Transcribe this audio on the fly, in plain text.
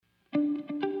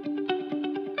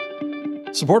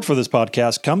Support for this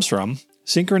podcast comes from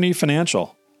Synchrony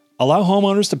Financial. Allow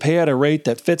homeowners to pay at a rate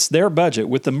that fits their budget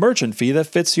with the merchant fee that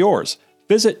fits yours.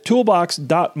 Visit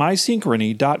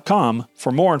toolbox.mysynchrony.com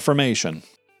for more information.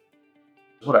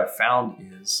 What I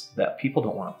found is that people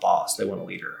don't want a boss, they want a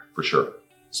leader. For sure.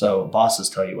 So bosses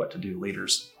tell you what to do,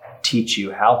 leaders teach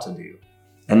you how to do,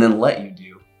 and then let you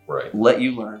do. Right. Let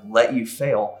you learn, let you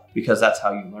fail, because that's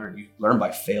how you learn. You learn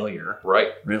by failure.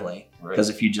 Right. Really. Right. Because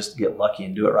if you just get lucky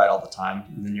and do it right all the time,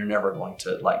 then you're never going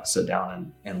to sit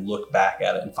down and look back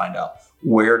at it and find out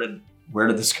where did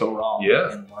this go wrong,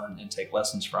 and learn and take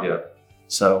lessons from it.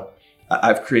 So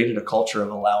I've created a culture of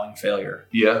allowing failure.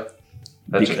 Yeah.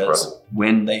 That's because incredible.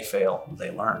 When they fail,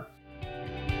 they learn.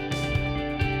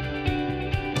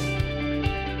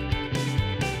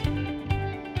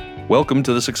 Welcome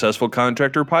to the Successful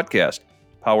Contractor Podcast,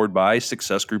 powered by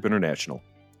Success Group International,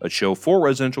 a show for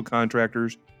residential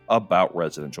contractors about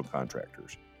residential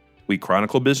contractors. We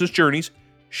chronicle business journeys,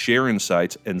 share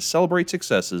insights, and celebrate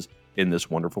successes in this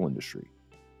wonderful industry.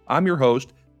 I'm your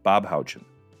host, Bob Houchin.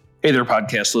 Hey there,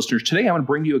 podcast listeners. Today I'm going to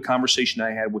bring you a conversation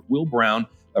I had with Will Brown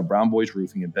of Brown Boys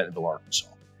Roofing in Bentonville, Arkansas.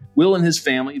 Will and his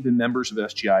family have been members of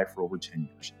SGI for over 10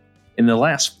 years. In the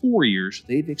last 4 years,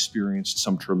 they've experienced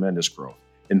some tremendous growth.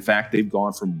 In fact, they've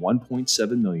gone from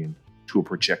 1.7 million to a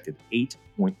projected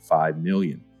 8.5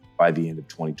 million by the end of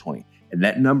 2020. And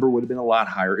that number would have been a lot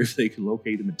higher if they could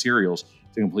locate the materials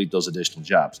to complete those additional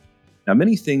jobs. Now,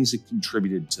 many things have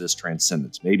contributed to this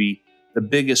transcendence. Maybe the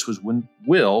biggest was when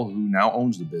Will, who now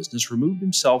owns the business, removed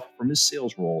himself from his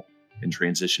sales role and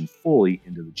transitioned fully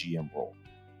into the GM role.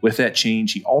 With that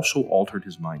change, he also altered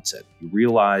his mindset. He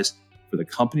realized for the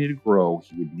company to grow,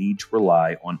 he would need to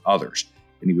rely on others,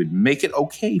 and he would make it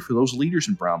okay for those leaders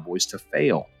in Brown Boys to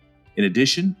fail. In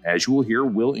addition, as you will hear,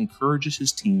 Will encourages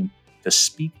his team to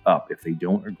speak up if they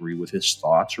don't agree with his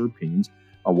thoughts or opinions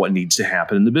on what needs to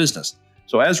happen in the business.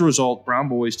 So as a result, Brown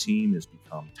Boys' team has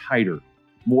become tighter,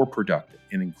 more productive,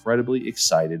 and incredibly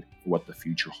excited for what the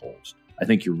future holds. I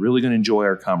think you're really going to enjoy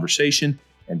our conversation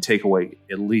and take away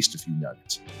at least a few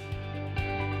nuggets.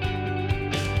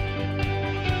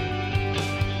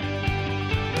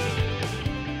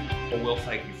 Well, Will,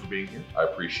 thank you for being here. I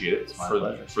appreciate it. It's my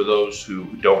pleasure. For those who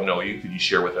don't know you, could you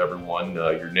share with everyone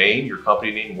your name, your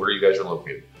company name, where you guys are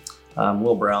located?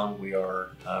 Will Brown. We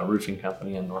are a roofing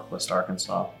company in Northwest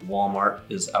Arkansas. Walmart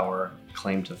is our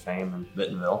claim to fame in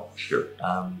Bentonville. Sure.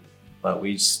 But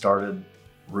we started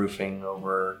roofing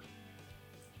over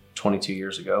 22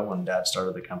 years ago when Dad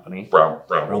started the company. Brown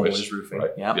Boys Boys. Roofing.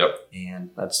 Right. Yep. And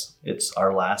it's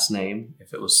our last name.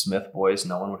 If it was Smith Boys,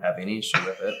 no one would have any issue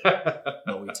with it.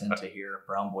 But we tend to hear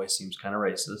Brown Boys seems kind of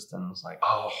racist, and it's like,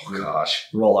 Oh, gosh.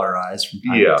 roll our eyes from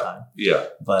time to time. Yeah.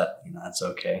 But that's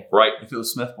okay. Right. If it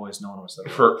was Smith Boys, no one would say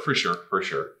that. For sure.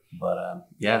 But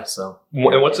so.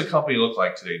 And what's the company look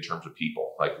like today in terms of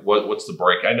people? Like, what's the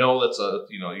break? I know that's a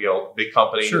big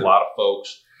company, Sure. A lot of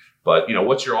folks. But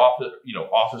what's your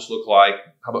office look like?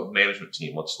 How about management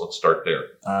team? Let's start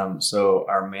there. So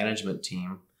our management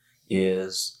team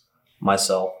is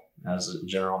myself as a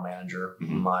general manager.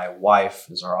 Mm-hmm. My wife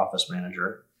is our office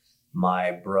manager.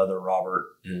 My brother Robert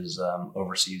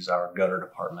oversees our gutter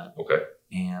department, Okay.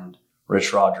 and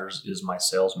Rich Rogers is my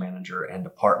sales manager and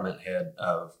department head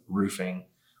of roofing,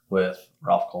 with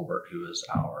Ralph Colbert, who is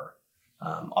our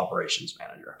operations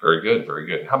manager. Very good. Very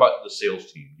good. How about the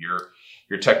sales team?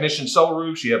 Your technicians sell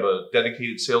roofs. You have a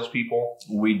dedicated salespeople.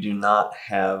 We do not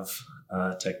have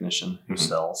a technician who Mm-hmm.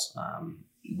 sells.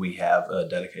 We have a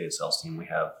dedicated sales team. We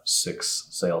have 6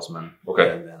 salesmen.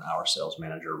 Okay. And then our sales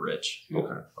manager, Rich, who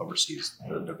Okay. oversees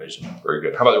the division. Very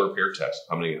good. How about the repair techs?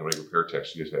 How many repair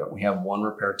techs do you guys have? We have 1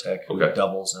 repair tech who Okay.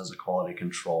 doubles as a quality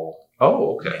control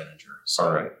Oh, okay. manager. So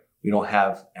All right. we don't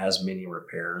have as many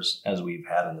repairs as we've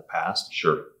had in the past,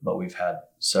 Sure. but we've had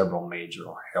several major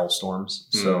hailstorms.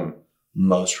 So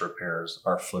most repairs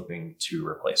are flipping to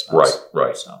replacements.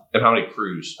 Right. So And how many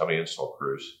crews? How many install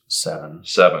crews? 7.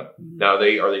 7. Now,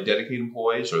 are they dedicated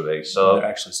employees or are they They're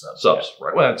actually subs. subs? yeah.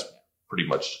 Right. Well, that's pretty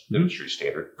much industry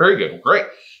standard. Very good. Well, great.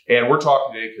 And we're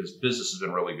talking today because business has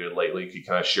been really good lately. Could you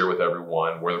kind of share with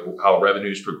everyone how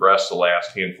revenues progressed the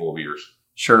last handful of years?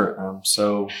 Sure.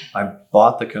 So I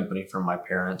bought the company from my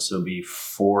parents. It'll be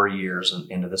 4 years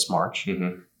into this March.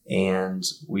 Mm-hmm. And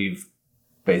we've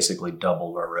basically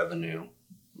doubled our revenue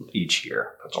each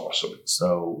year. That's awesome.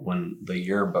 So when the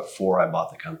year before I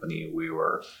bought the company, we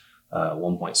were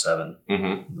 1.7.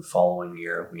 Mm-hmm. The following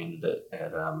year, we ended it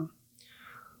at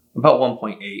about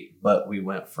 1.8, but we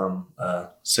went from a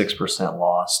 6%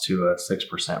 loss to a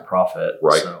 6% profit.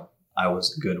 Right. So I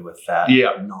was good with that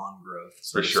Yeah. non-growth,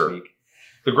 so For to sure. speak.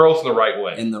 The growth in the right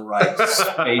way. In the right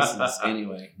spaces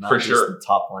anyway. Not For just sure. the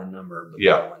top line number, but the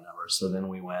bottom line number. So then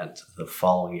we went, the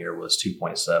following year was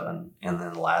 2.7. And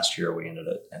then last year we ended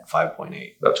it at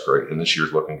 5.8. That's great. And this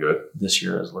year's looking good. This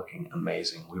year is looking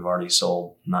amazing. We've already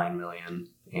sold 9 million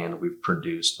and we've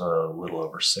produced a little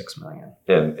over 6 million.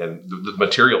 And the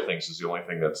material things is the only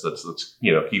thing that's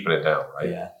keeping it down, right?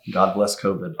 Yeah. God bless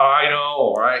COVID. I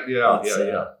know, right? Yeah,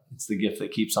 It's the gift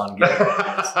that keeps on giving.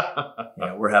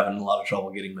 Yeah, we're having a lot of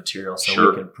trouble getting material, so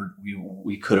Sure.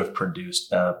 we could have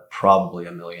produced probably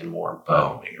 1 million more,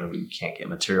 but we can't get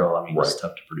material. I mean, It's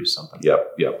tough to produce something.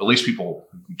 Yep. At least people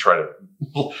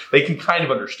they can kind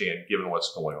of understand given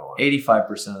what's going on.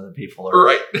 85% of the people are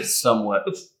Right. somewhat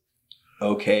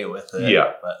okay with it.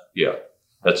 Yeah,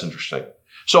 that's interesting.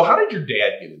 So how did your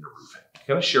dad get into roofing?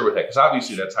 Kind of share with that, because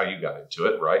obviously that's how you got into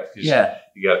it, right? Yeah.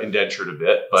 You got indentured a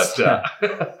bit, but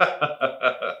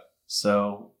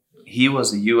So he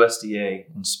was a USDA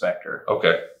inspector.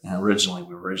 okay, And we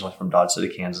were originally from Dodge City,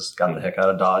 Kansas. Got the heck out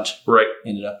of Dodge. right,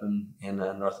 Ended up in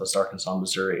the Northwest Arkansas,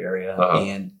 Missouri area. Uh-huh.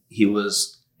 And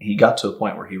he got to a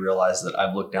point where he realized that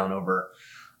I've looked down over,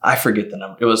 I forget the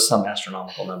number. It was some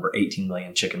astronomical number, 18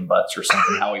 million chicken butts or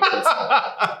something, how he puts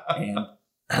it.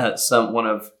 And one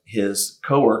of his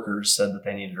coworkers said that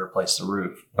they needed to replace the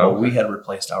roof. Well, we had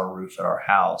replaced our roof at our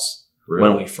house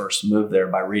when we first moved there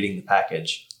by reading the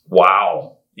package.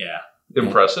 Wow, Yeah.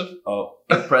 impressive.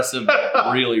 Impressive.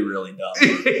 Really, really dumb.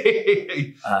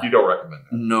 You don't recommend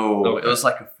that? No, Okay. It was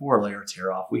like a 4-layer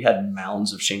tear off. We had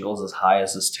mounds of shingles as high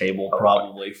as this table,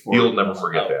 probably. You'll never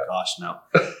forget that. Gosh, no.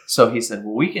 So he said,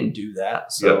 well, we can do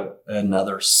that. So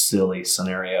another silly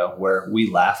scenario where we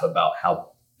laugh about how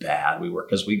bad we were,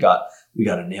 because we got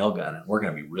a nail gun and we're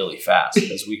going to be really fast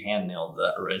because we hand nailed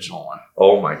the original one.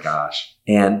 Oh my gosh.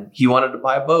 And he wanted to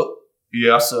buy a boat.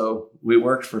 Yeah. So we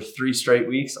worked for 3 straight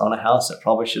weeks on a house that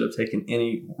probably should have taken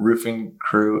any roofing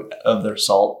crew of their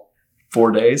salt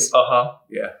 4 days.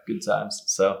 Yeah, good times.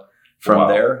 So from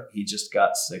there, he just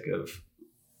got sick of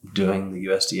doing the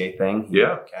USDA thing. He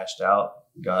cashed out,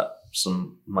 got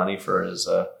some money for his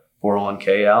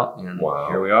 401k out, and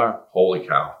here we are. Holy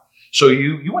cow. So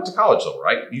you went to college though,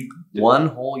 right? 1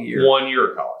 whole year. 1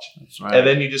 year of college. That's right. And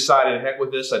then you decided, heck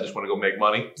with this, I just want to go make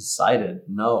money. Decided,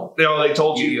 no. They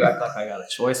told you. You act like I got a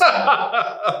choice.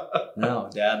 No,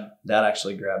 Dad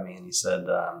actually grabbed me and he said,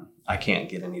 I can't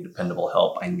get any dependable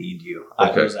help. I need you.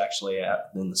 Okay. I was actually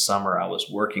in the summer, I was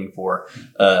working for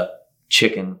a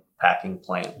chicken packing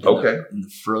plant in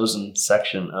the frozen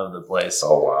section of the place.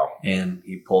 Oh, wow. And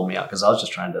he pulled me out because I was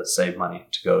just trying to save money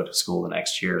to go to school the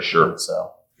next year. Sure. And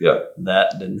so Yeah.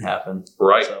 that didn't happen.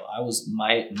 Right. So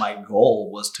my goal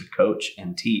was to coach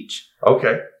and teach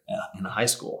Okay. in high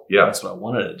school. Yeah. That's what I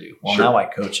wanted to do. Well, Sure. now I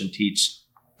coach and teach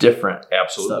different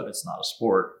Absolutely. stuff. It's not a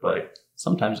sport, but Right.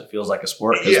 sometimes it feels like a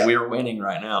sport because we're winning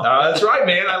right now. That's right,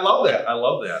 man. I love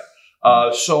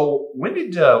that. So when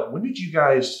did you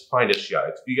guys find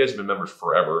SGI? You guys have been members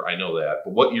forever. I know that.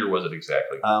 But what year was it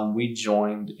exactly? We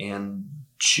joined in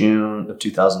June of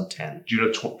 2010. June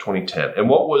of 2010. And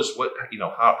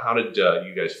how did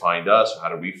you guys find us? How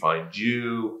did we find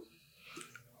you?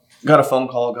 Got a phone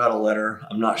call, got a letter.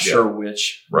 I'm not sure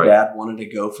which. Right. Dad wanted to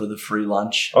go for the free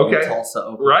lunch in Tulsa,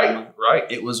 Oklahoma.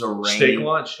 Right. It was a rainy Steak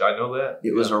lunch. I know that.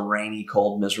 It was a rainy,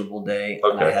 cold, miserable day.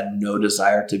 Okay. And I had no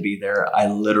desire to be there. I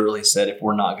literally said, if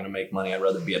we're not going to make money, I'd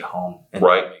rather be at home and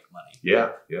not make money. Yeah.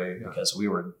 Because we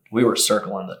were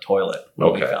circling the toilet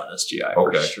when we found SGI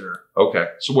for sure. Okay.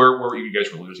 So where were you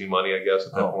guys were losing money, I guess,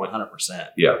 at that point? 100%.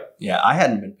 Yeah. Yeah. I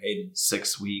hadn't been paid in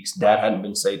 6 weeks. Dad hadn't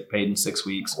been paid in 6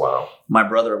 weeks. Wow. My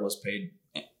brother was paid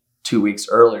 2 weeks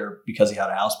earlier because he had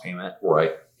a house payment.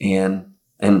 Right. And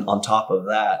on top of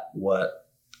that, what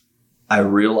I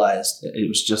realized, it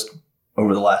was just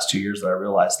over the last 2 years that I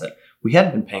realized that we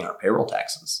hadn't been paying our payroll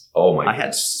taxes. Oh my! I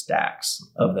had stacks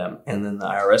of them, and then the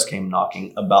IRS came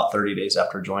knocking about 30 days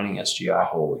after joining SGI.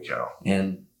 Holy cow!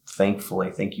 And thankfully,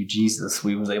 thank you Jesus,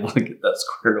 we was able to get that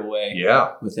squared away.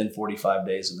 Yeah. Within 45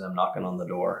 days of them knocking on the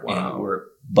door. Wow.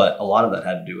 But a lot of that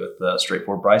had to do with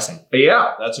straightforward pricing.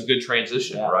 Yeah, that's a good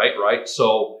transition, right?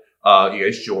 So you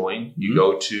guys join. You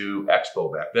go to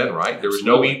Expo back then, right? There was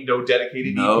no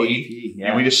dedicated EP.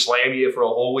 Yeah. We just slam you for a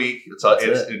whole week. It's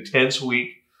an intense week.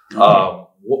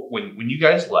 When you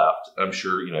guys left, I'm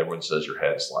sure everyone says your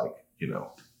head's like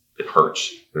it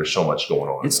hurts. There's so much going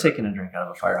on. It's taking a drink out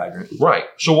of a fire hydrant. Right.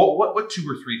 So what 2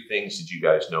 or 3 things did you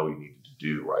guys know you needed to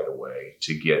do right away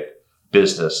to get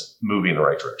business moving in the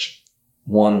right direction?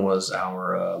 One was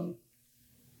our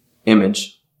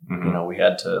image. Mm-hmm. We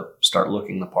had to start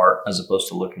looking the part as opposed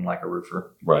to looking like a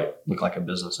roofer. Right. Look like a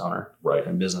business owner. Right.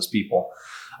 And business people.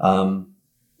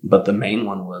 But the main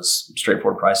one was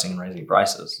straightforward pricing and raising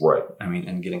prices. Right. I mean,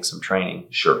 and getting some training.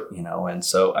 Sure. And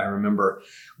so I remember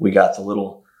we got the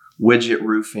little widget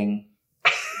roofing,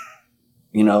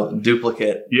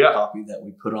 duplicate copy that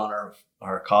we put on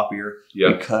our copier. Yeah.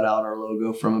 We cut out our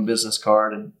logo from a business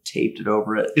card and taped it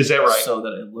over it. Is that right? So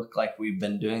that it looked like we've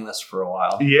been doing this for a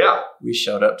while. Yeah. We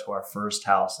showed up to our first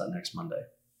house that next Monday.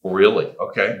 Really?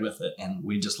 Okay. With it. And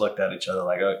we just looked at each other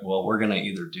like, well, we're going to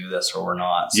either do this or we're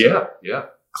not. So yeah.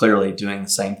 Clearly doing the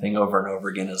same thing over and over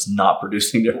again is not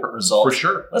producing different results. For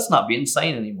sure. Let's not be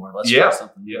insane anymore. Let's try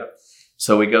something new. Yeah.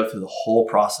 So we go through the whole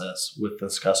process with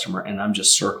this customer, and I'm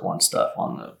just circling stuff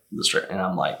on the strip, and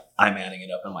I'm adding it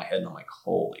up in my head, and I'm like,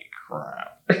 holy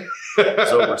crap.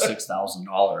 It's over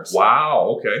 $6,000.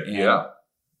 Wow. Okay. And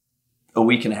a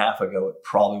week and a half ago, it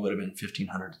probably would have been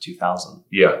 $1,500 to $2,000.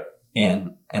 Yeah.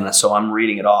 And so I'm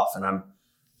reading it off, and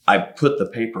I put the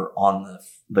paper on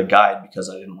the guide because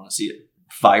I didn't want to see it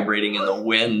vibrating in the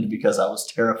wind because I was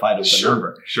terrified of the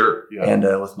number. Sure. Yeah. And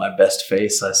with my best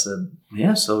face, I said,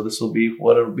 yeah, so this will be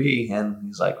what it'll be. And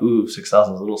he's like, ooh,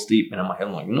 6,000 is a little steep. And in my head,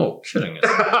 I'm like, no kidding.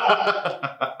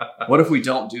 What if we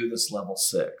don't do this level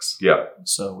 6? Yeah.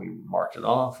 So we marked it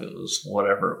off. It was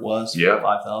whatever it was. Yeah.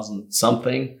 5,000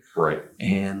 something. Right.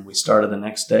 And we started the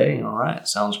next day. And all right,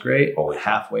 sounds great.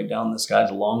 Halfway down this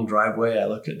guy's long driveway, I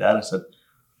looked at Dad and said,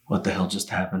 what the hell just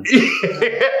happened?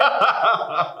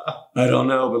 I don't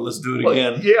know, but let's do it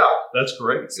again. Yeah, that's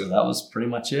great. So that was pretty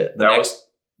much it.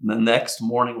 The next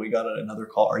morning, we got another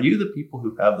call. Are you the people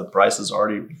who have the prices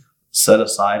already set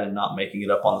aside and not making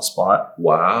it up on the spot?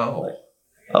 Wow. Like,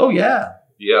 oh, yeah.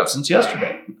 Yeah. Since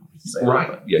yesterday.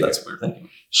 Right. Yeah. That's what we were thinking.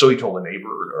 So he told a neighbor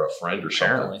or a friend or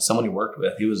something? Apparently, someone he worked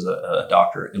with. He was a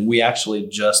doctor. And we actually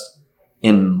just,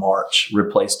 in March,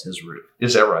 replaced his roof.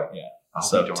 Is that right? Yeah.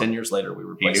 So 10 years later, we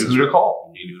replaced He knew who to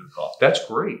call. He knew who to call. That's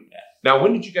great. Yeah. Now,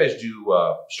 when did you guys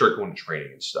start going to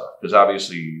training and stuff? Because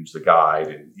obviously you used the guide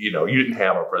and, you didn't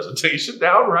have a presentation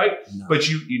down, right? No. But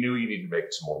you knew you needed to make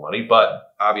some more money.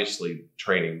 But obviously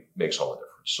training makes all the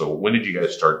difference. So when did you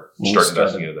guys start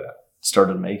investing into that?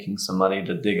 Started making some money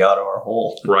to dig out of our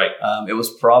hole. Right. It was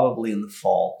probably in the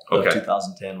fall of Okay.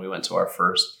 2010. We went to our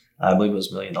first, I believe it was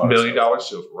 $1 million. $1 million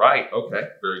sales. Right. Okay.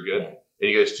 Very good. Yeah. And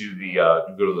you guys do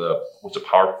go to the, what's a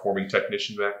power performing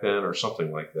technician back then or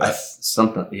something like that?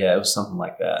 It was something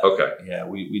like that. Okay. Yeah,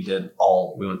 we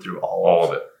went through All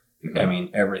of it. I mean,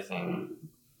 everything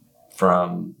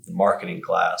from the marketing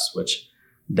class, which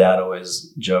Dad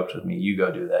always joked with me, you go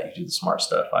do that, you do the smart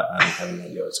stuff. I don't have any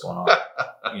idea what's going on.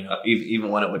 Even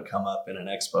when it would come up in an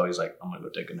expo, he's like, I'm going to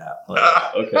go take a nap.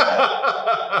 Like, okay,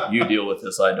 Dad, you deal with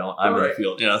this. I don't. I'm in the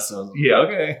field.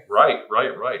 Okay.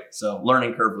 Right. So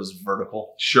learning curve was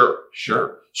vertical. Sure.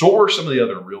 So what were some of the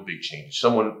other real big changes?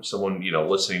 Someone,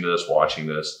 listening to this, watching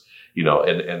this,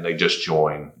 and they just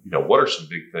joined, what are some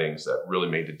big things that really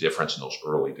made the difference in those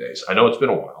early days? I know it's been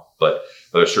a while, but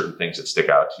are there certain things that stick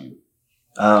out to you?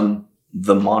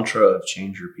 The mantra of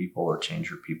change your people or change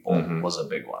your people was a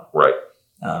big one. Right.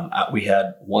 We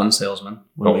had one salesman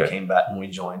when we came back and we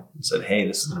joined and said, hey,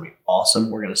 this is going to be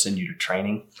awesome. We're going to send you to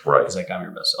training. Right. He's like, I'm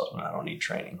your best salesman. I don't need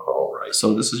training. Oh, right.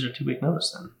 So this is your 2-week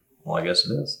notice then. Well, I guess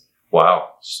it is.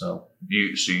 Wow. So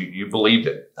you believed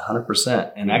it.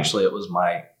 100%. And actually it was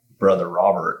my brother,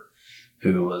 Robert,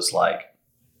 who was like,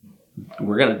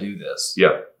 we're going to do this.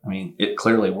 Yeah. I mean, it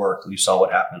clearly worked. You saw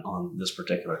what happened on this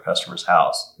particular customer's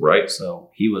house. Right.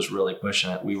 So he was really pushing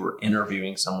it. We were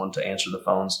interviewing someone to answer the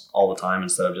phones all the time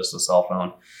instead of just a cell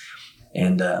phone.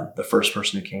 And the first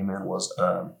person who came in was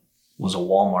a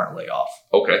Walmart layoff.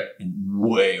 Okay. And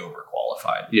way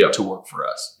overqualified to work for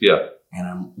us. Yeah.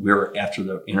 And we were, after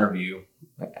the interview,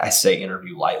 I say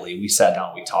interview lightly, we sat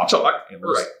down, we talked. It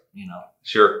was,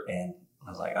 Sure. And I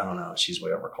was like, I don't know, she's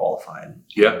way overqualified.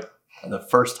 Yeah. And the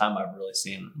first time I've really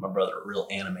seen my brother real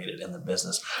animated in the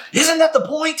business. Isn't that the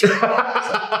point?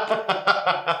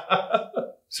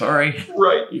 Sorry.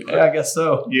 Right. Yeah, I guess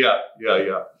so. Yeah.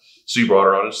 So you brought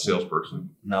her on as a salesperson?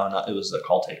 No, it was a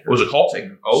call taker. It was a call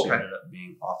taker. Okay. She ended up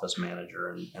being office manager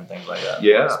and things like that.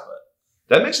 Yeah.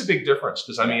 That makes a big difference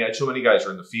because, so many guys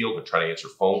are in the field and trying to answer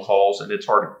phone calls, and it's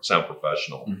hard to sound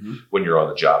professional when you're on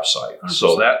the job site. 100%.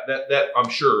 So that I'm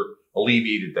sure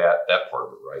alleviated that part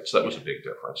of it, right? So that was a big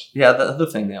difference. Yeah, the other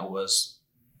thing that was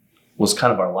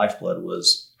kind of our lifeblood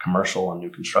was commercial and new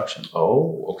construction.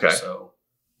 Oh, okay. So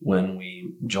when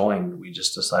we joined, we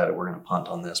just decided we're going to punt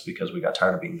on this because we got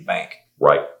tired of being the bank.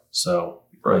 Right. So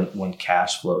when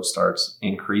cash flow starts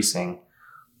increasing,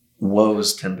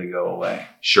 woes tend to go away.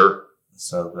 Sure.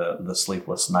 So the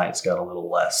sleepless nights got a little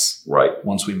less. Right.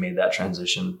 Once we made that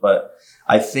transition. But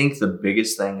I think the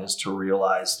biggest thing is to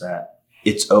realize that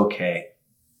it's okay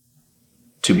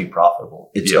to be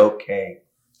profitable. It's Yeah. okay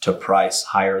to price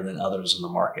higher than others in the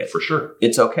market. For sure.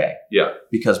 It's okay. Yeah.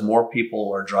 Because more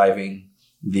people are driving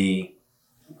the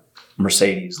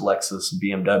Mercedes, Lexus,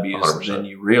 BMWs 100%. than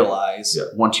you realize Yeah.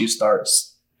 once you start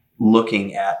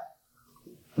looking at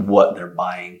what they're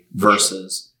buying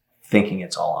versus thinking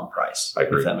it's all on price. I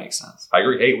agree. If that makes sense. I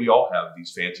agree. Hey, we all have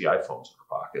these fancy iPhones in our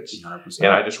pockets. 100%.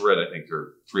 And I just read, I think they're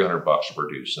 $300 to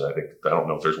produce. And I don't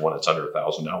know if there's one that's under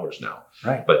 $1,000 now.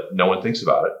 Right. But no one thinks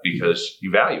about it because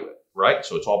you value it, right?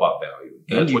 So it's all about value.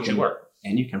 And that's what you learn.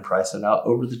 And you can price it out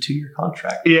over the 2-year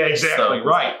contract. Yeah, exactly. So-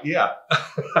 Right. Yeah.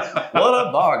 What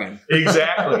a bargain.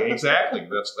 Exactly.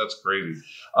 That's crazy.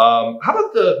 How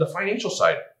about the financial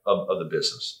side of the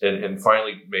business and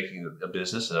finally making a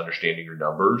business and understanding your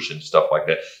numbers and stuff like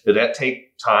that? Did that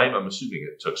take time? I'm assuming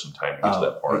it took some time to get to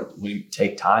that part. We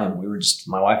take time.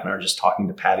 My wife and I were just talking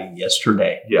to Patty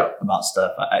yesterday Yeah. about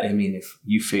stuff. I mean, if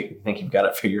you think you've got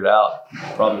it figured out, you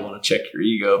probably want to check your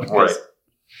ego because Right.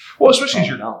 Well, especially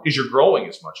no. as you're growing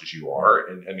as much as you are,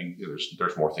 and I mean,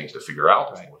 there's more things to figure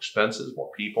out. There's more expenses, more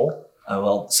people.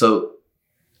 So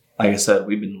like I said,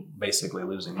 we've been basically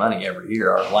losing money every year.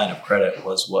 Our line of credit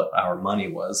was what our money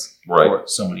was for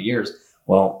so many years.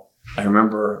 Well, I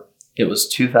remember it was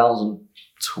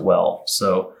 2012,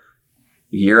 so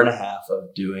a year and a half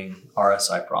of doing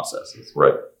RSI processes.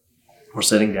 Right. We're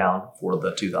sitting down for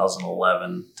the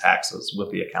 2011 taxes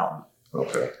with the accountant,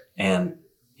 Okay. and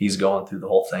he's going through the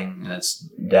whole thing, and it's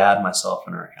Dad, myself,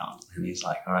 and our accountant. And he's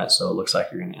like, all right, so it looks like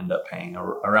you're going to end up paying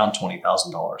around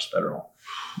 $20,000 federal.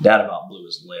 Dad about blew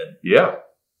his lid. Yeah.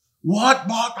 What?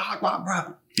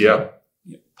 Yeah.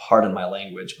 Pardon my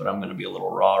language, but I'm going to be a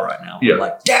little raw right now. Yeah. I'm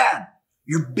like, Dad,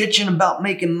 you're bitching about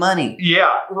making money.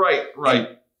 Yeah. Right.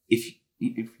 And if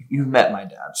you've met my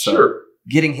dad, so Sure.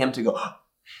 getting him to go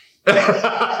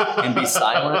and be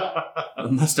silent,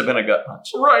 it must have been a gut punch.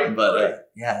 Right. But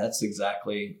yeah, that's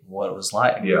exactly what it was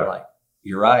like. And Yeah. we're like,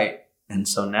 you're right. And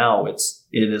so now it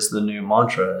is the new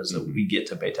mantra is that we get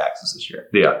to pay taxes this year.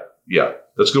 Yeah.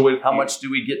 That's a good way to. How much do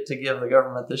we get to give the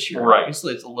government this year? Right.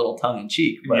 Obviously, it's a little tongue in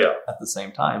cheek, but Yeah. at the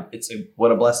same time,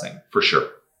 what a blessing. For sure.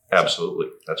 Absolutely.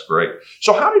 That's great.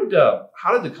 So how did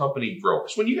the company grow?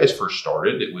 Because when you guys first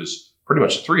started, it was pretty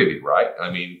much the three of you, right?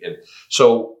 I mean, and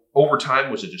so over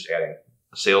time, was it just adding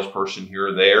a salesperson here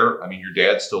or there? I mean, your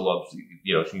dad still loves,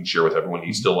 you can share with everyone,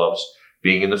 he still loves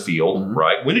being in the field, Mhm.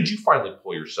 right? When did you finally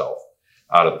pull yourself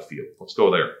out of the field? Let's go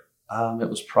there. It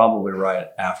was probably right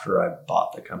after I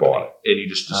bought the company. Bought it. And you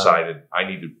just decided, I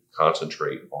need to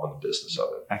concentrate on the business of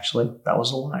it. Actually, that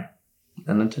was a lie,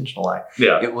 an intentional lie.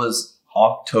 Yeah. It was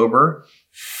October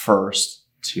 1st,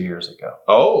 2 years ago.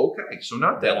 Oh, okay. So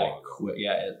not that I long ago. quit.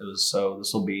 Yeah, it was. So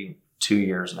this will be 2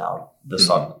 years now. This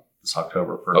Mhm.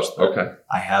 October 1st. Oh, okay.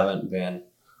 I haven't been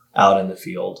out in the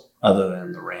field other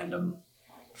than the random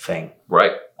thing.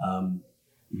 Right.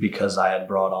 Because I had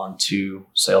brought on 2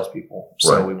 salespeople.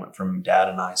 So Right. we went from Dad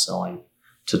and I selling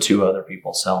to 2 other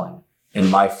people selling.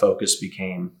 And my focus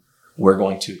became, we're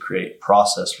going to create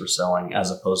process for selling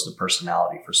as opposed to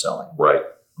personality for selling. Right.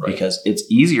 Because it's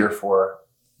easier for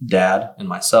Dad and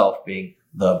myself, being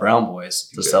the Brown boys,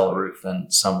 to sell a roof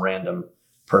than some random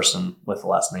person with the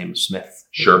last name Smith.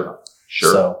 Sure.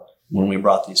 So when we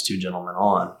brought these 2 gentlemen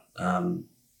on,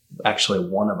 actually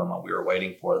one of them we were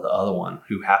waiting for, the other one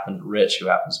Rich, who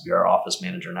happens to be our office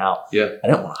manager now. Yeah. I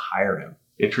didn't want to hire him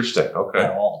Interesting. Okay.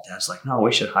 at all. Dad's like, no,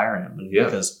 we should hire him. And Yeah.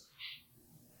 because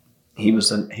he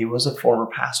was a former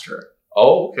pastor,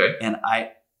 Oh, okay. and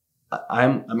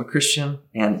I'm a Christian,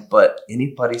 but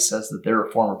anybody says that they're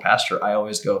a former pastor, I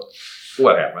always go,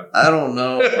 What happened? I don't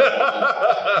know.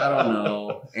 I don't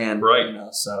know. And, Right.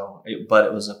 but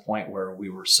it was a point where we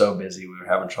were so busy, we were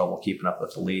having trouble keeping up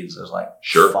with the leads. It was like,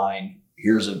 Sure. fine,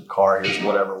 here's a car, here's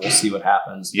whatever, we'll see what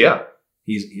happens. Yeah.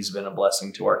 He's been a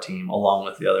blessing to our team, along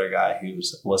with the other guy he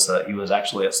was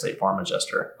actually a State Farm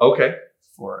adjuster Okay.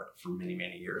 for many,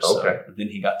 many years. Okay. So then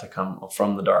he got to come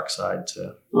from the dark side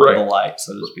to Right. the light,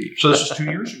 so to speak. So this was 2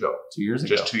 years ago. 2 years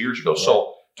ago. Just 2 years ago. Yeah.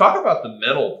 So talk about the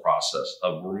mental process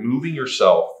of removing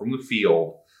yourself from the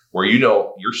field where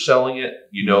you're selling it,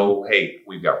 hey,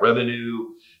 we've got revenue,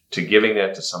 to giving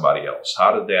that to somebody else.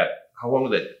 How long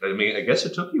did that, I mean, I guess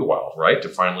it took you a while, right? To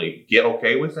finally get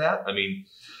okay with that? I mean.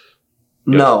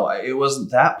 No, it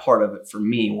wasn't. That part of it for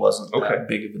me wasn't Okay. that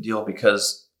big of a deal,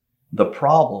 because the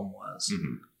problem was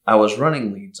Mhm. I was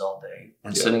running leads all day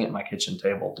and Yeah. sitting at my kitchen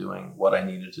table doing what I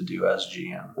needed to do as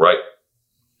GM Right.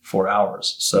 for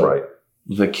hours. So Right.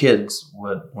 the kids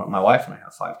my wife and I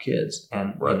have 5 kids,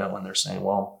 and Right. when they're saying,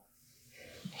 well,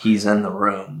 he's in the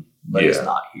room, but he's Yeah.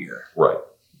 not here. Right.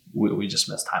 We just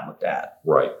missed time with Dad,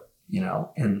 Right.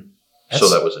 and So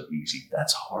that wasn't easy.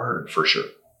 That's hard. For sure.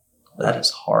 That is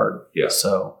hard. Yeah.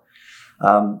 So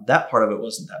that part of it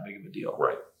wasn't that big of a deal.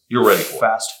 Right. You're ready for it.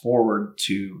 Fast forward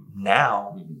to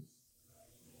now,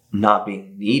 not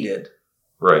being needed.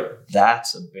 Right.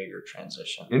 That's a bigger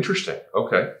transition. Interesting.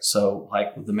 Okay. So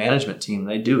like the management team,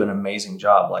 they do an amazing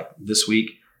job. Like this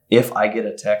week, if I get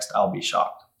a text, I'll be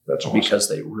shocked. That's awesome. Because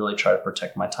they really try to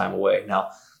protect my time away. Now,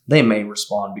 they may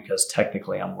respond because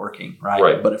technically I'm working, right?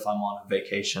 Right. But if I'm on a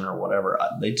vacation or whatever,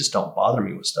 they just don't bother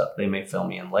me with stuff. They may fill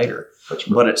me in later. That's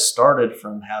right. But it started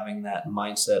from having that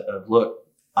mindset of, look,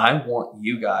 I want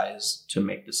you guys to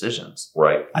make decisions.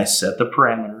 Right. I set the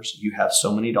parameters. You have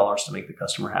so many dollars to make the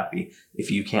customer happy.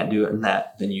 If you can't do it in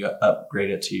that, then you upgrade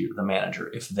it to the manager.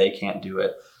 If they can't do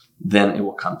it, then it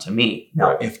will come to me. Now,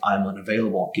 Right. if I'm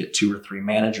unavailable, get 2 or 3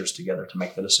 managers together to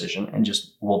make the decision and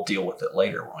just we'll deal with it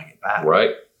later when I get back.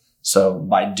 Right. So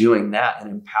by doing that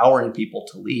and empowering people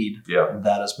to lead, Yeah.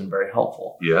 that has been very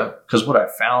helpful. Yeah. Because what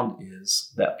I've found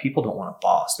is that people don't want a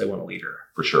boss, they want a leader.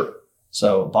 For sure.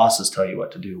 So bosses tell you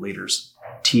what to do, leaders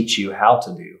teach you how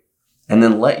to do, and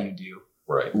then let you do,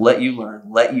 Right. let you learn,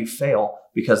 let you fail,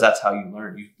 because that's how you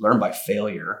learn. You learn by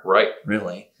failure, Right.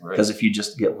 really. Right. Because if you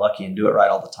just get lucky and do it right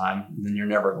all the time, then you're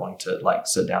never going to like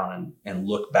sit down and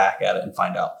look back at it and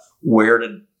find out where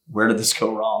did this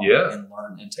go wrong, Yeah. and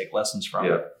learn and take lessons from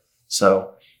Yeah. it.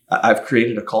 So I've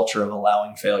created a culture of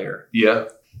allowing failure. Yeah.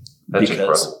 That's because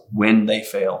incredible. when they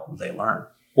fail, they learn.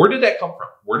 Where did that come from?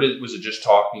 Was it just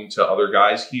talking to other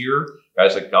guys here,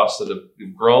 guys like us that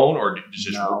have grown, or did it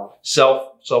just No.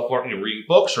 self-learning, reading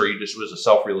books, or you just was a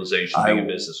self-realization being in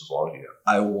business as long as you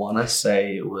have? I want to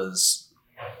say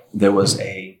there was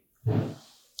a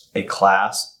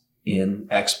class in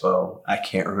Expo. I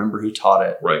can't remember who taught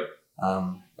it. Right.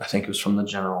 I think it was from the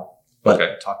General, but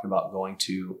Okay. it talked about going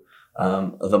to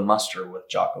the muster with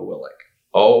Jocko Willink.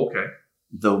 Oh, okay.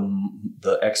 The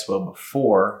Expo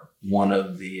before one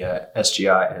of the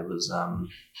SGI, it was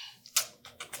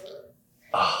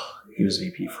he was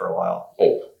VP for a while.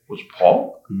 Oh, was it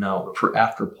Paul? No,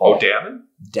 after Paul. Oh, Davin?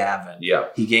 Davin. Yeah.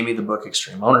 He gave me the book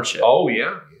Extreme Ownership. Oh,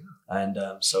 yeah. And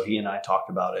so he and I talked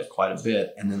about it quite a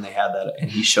bit. And then they had that, and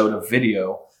he showed a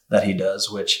video that he does,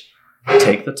 which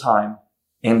take the time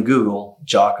and Google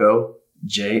Jocko,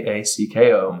 Jacko,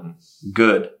 Mhm.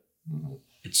 good. Mhm.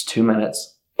 It's 2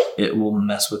 minutes. It will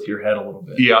mess with your head a little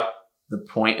bit. Yeah. The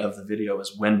point of the video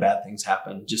is when bad things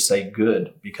happen, just say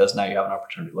good, because now you have an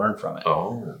opportunity to learn from it.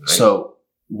 Oh, nice. So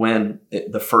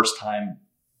the first time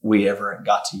we ever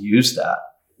got to use that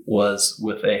was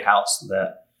with a house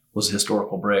that was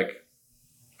historical brick,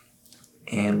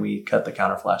 and we cut the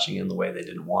counterflashing in the way they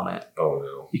didn't want it. Oh,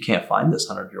 no. You can't find this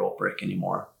 100-year-old brick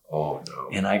anymore. Oh, no.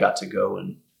 And I got to go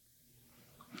and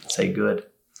say good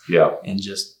Yeah. and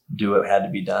just do what had to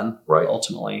be done. Right.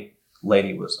 Ultimately,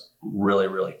 lady was really,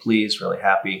 really pleased, really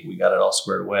happy. We got it all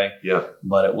squared away. Yeah.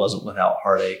 But it wasn't without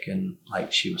heartache, and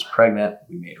like she was pregnant.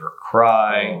 We made her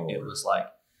cry. Oh. It was like,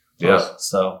 Yeah. ugh.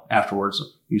 So afterwards,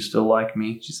 you still like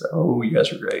me? She said, oh, you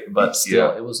guys are great. But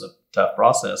still, It was a tough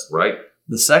process. Right.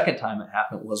 The second time it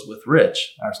happened was with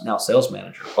Rich, our now sales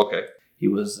manager. Okay. He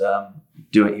was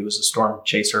he was a storm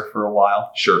chaser for a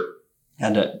while. Sure.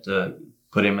 Had to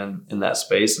put him in that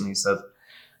space. And he said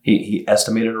he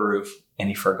estimated a roof and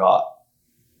he forgot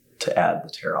to add the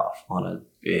tear off on a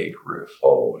big roof.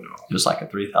 Oh, no. It was like a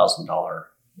 $3,000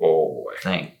 Oh, boy.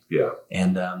 thing. Yeah.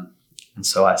 And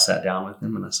so I sat down with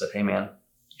him and I said, hey, man,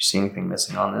 you see anything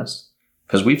missing on this?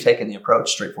 Because we've taken the approach,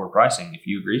 straightforward pricing. If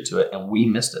you agree to it and we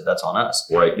missed it, that's on us.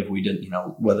 Right. If we didn't,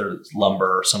 whether it's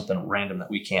lumber or something random that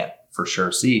we can't for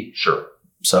sure see. Sure.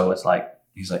 So it's like,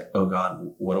 he's like, oh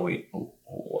God, what do we,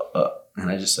 and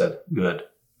I just said, good.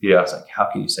 Yeah. It's like, how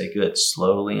can you say good?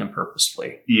 Slowly and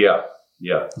purposefully. Yeah.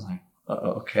 Yeah. I was like,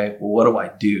 okay, well, what do I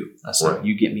do? I said, Right.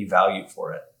 you get me value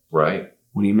for it. Right.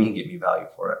 What do you mean get me value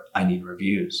for it? I need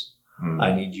reviews.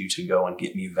 I need you to go and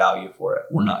get me value for it.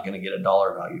 We're not going to get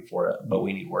 $1 value for it, but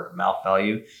we need word of mouth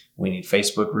value. We need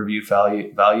Facebook review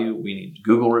value. We need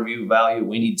Google review value.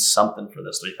 We need something for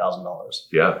this $3,000.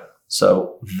 Yeah.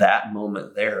 So that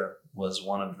moment there was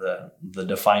one of the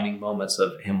defining moments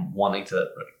of him wanting to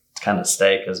kind of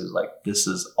stay, because he was like, this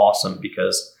is awesome,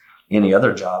 because any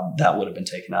other job that would have been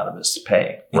taken out of his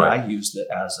pay. And Right. I used it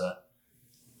as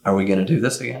are we going to do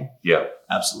this again? Yeah.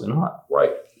 Absolutely not.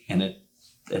 Right. And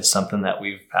it's something that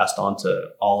we've passed on to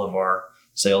all of our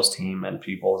sales team and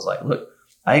people. Is like, look,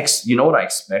 you know what I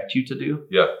expect you to do?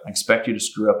 Yeah. I expect you to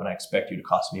screw up and I expect you to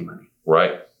cost me money.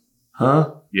 Right.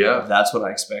 Huh? Yeah. That's what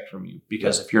I expect from you.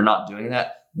 Because if you're not doing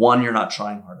that, 1, you're not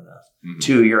trying hard enough. Mhm.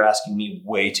 2, you're asking me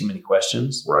way too many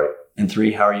questions. Right. And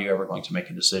 3, how are you ever going to make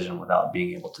a decision without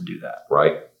being able to do that?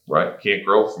 Right. Right. Can't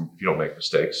grow if you don't make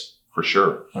mistakes, for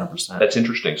sure. 100%. That's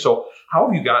interesting. So how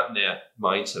have you gotten that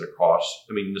mindset across?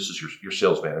 I mean, this is your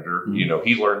sales manager. Mm-hmm.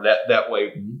 He learned that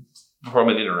way from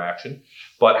an interaction.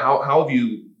 But how have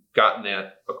you gotten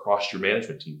that across your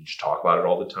management team? Did you talk about it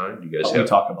all the time? Do you guys We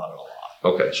talk about it a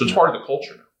lot. Okay. So it's part of the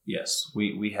culture now. Yes.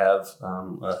 We have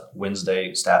a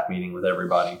Wednesday staff meeting with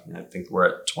everybody. And I think we're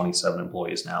at 27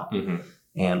 employees now. Mm-hmm.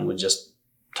 And we just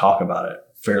talk about it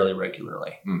fairly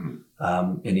regularly. Mm-hmm.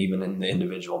 And even in the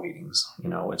individual meetings,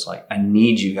 it's like, I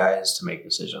need you guys to make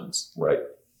decisions. Right.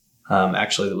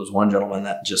 Actually, there was one gentleman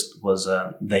that just was,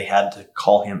 they had to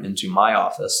call him into my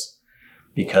office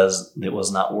because it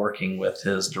was not working with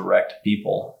his direct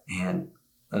people. And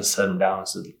I set him down and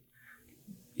said,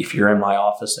 if you're in my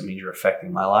office, that means you're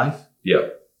affecting my life. Yeah.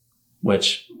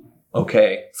 Which,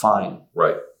 okay, fine.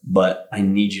 Right. But I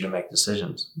need you to make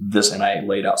decisions. And I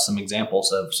laid out some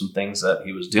examples of some things that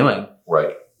he was doing.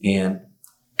 Right. And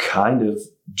kind of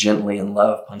gently in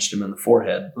love punched him in the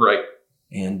forehead. Right.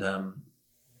 And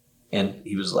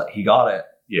he was like, he got it.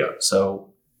 Yeah.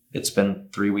 So it's been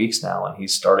 3 weeks now, and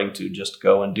he's starting to just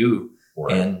go and do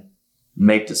and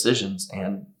make decisions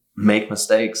and make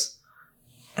mistakes.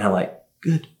 And I'm like,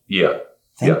 good. Yeah.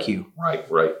 Thank you.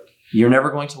 Right. You're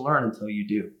never going to learn until you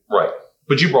do. Right.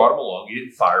 But you brought him along. You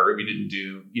didn't fire him. You didn't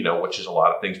do, which is a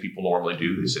lot of things people normally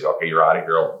do. They say, okay, you're out of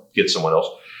here. I'll get someone else.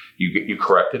 You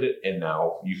corrected it, and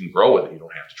now you can grow with it. You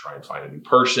don't have to try and find a new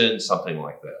person, something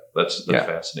like that. That's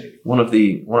fascinating. One of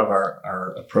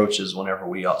our approaches whenever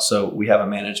we have a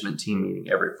management team meeting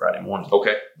every Friday morning.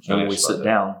 Okay. And when we sit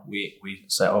down, we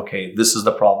say, okay, this is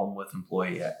the problem with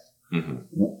employee X.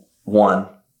 Mm-hmm. 1,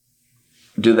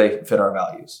 do they fit our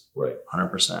values? Right.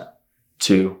 100%.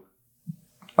 2,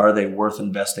 are they worth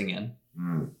investing in?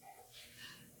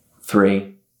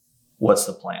 3, what's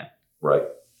the plan? Right.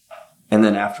 And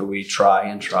then after we try,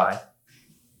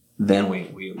 then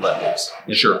we let loose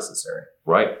if necessary.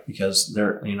 Right. Because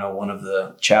one of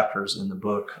the chapters in the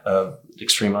book of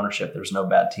Extreme Ownership, there's no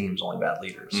bad teams, only bad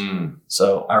leaders.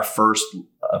 So our first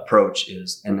approach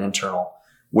is an internal.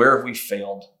 Where have we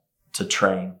failed to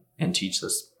train and teach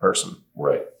this person?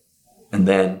 Right. And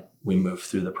then we move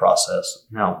through the process.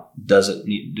 Now, does it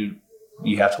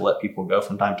you have to let people go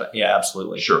from time to time? Yeah,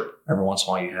 absolutely. Sure. Every once in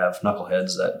a while you have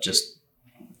knuckleheads that just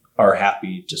are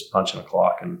happy just punching a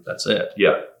clock and that's it.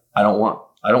 Yeah. I don't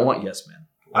want yes men.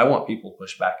 I want people to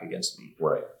push back against me.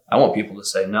 Right. I want people to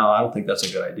say, no, I don't think that's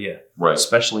a good idea. Right.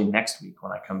 Especially next week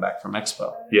when I come back from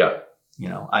Expo. Yeah.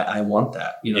 I want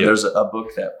that. There's a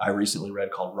book that I recently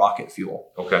read called Rocket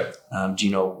Fuel. Okay.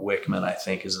 Gino Wickman, I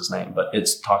think is his name, but it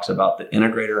talks about the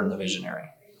integrator and the visionary.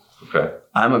 Okay.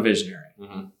 I'm a visionary.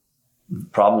 Mm-hmm. The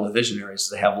problem with visionaries is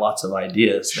they have lots of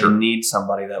ideas. Sure. They need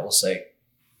somebody that will say,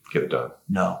 get it done.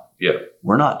 No. Yeah.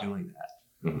 We're not doing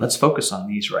that. Mm-hmm. Let's focus on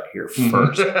these right here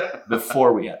first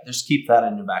before we just keep that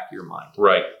in the back of your mind.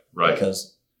 Right.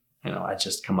 Because, I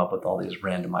just come up with all these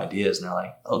random ideas and they're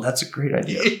like, oh, that's a great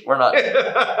idea. We're not.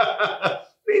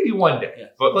 Maybe one day,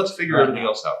 but let's figure everything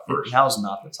else out first. Now's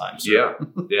not the time. Sir. Yeah.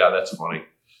 Yeah. That's funny.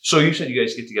 So you said you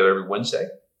guys get together every Wednesday?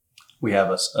 We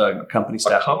have a company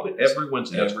staff. Every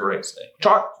Wednesday. That's great. Wednesday.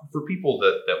 Talk for people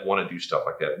that want to do stuff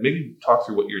like that. Maybe talk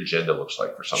through what your agenda looks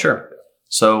like for something like that.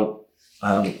 So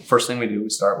first thing we do, we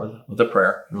start with a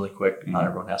prayer really quick. Not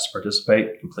everyone has to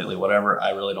participate, completely whatever.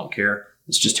 I really don't care.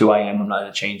 It's just who I am. I'm not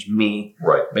going to change me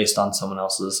based on someone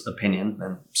else's opinion.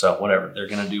 And so whatever, they're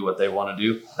going to do what they want to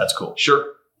do. That's cool.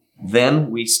 Sure. Then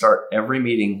we start every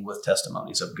meeting with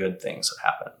testimonies of good things that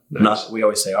happen. Nice. We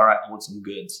always say, all right, I want some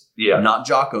goods. Yeah. Not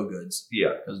Jocko goods.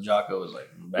 Yeah. Because Jocko is like,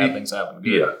 bad things happen.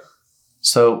 Good. Yeah.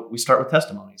 So we start with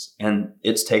testimonies, and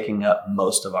it's taking up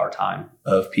most of our time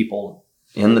of people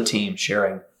in the team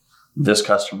sharing, this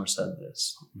customer said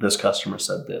this customer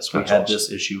said this. We had this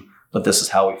issue, but this is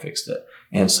how we fixed it.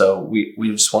 And so we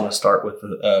just want to start with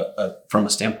from a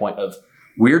standpoint of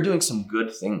we're doing some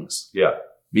good things. Yeah.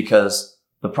 Because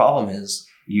the problem is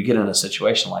you get in a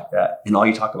situation like that and all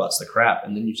you talk about is the crap.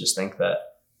 And then you just think that,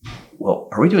 well,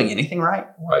 are we doing anything right?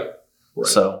 Right.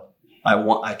 So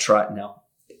I try now.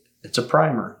 It's a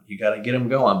primer. You got to get them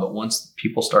going. But once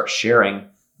people start sharing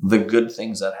the good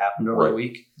things that happened over the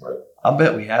week, I'll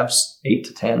bet we have 8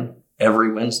 to 10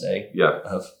 every Wednesday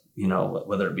of,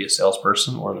 whether it be a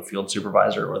salesperson or the field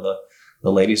supervisor or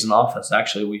the ladies in the office.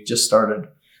 Actually, we just started,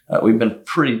 we've been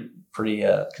pretty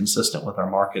consistent with our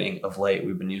marketing of late.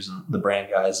 We've been using the brand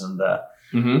guys and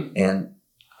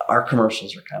our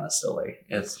commercials are kind of silly.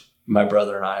 It's my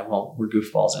brother and I, we're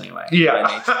goofballs anyway.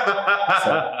 Yeah.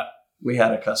 So we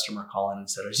had a customer call in and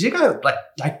said, "Is you guys like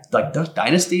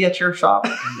Dynasty at your shop?"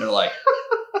 And they're like,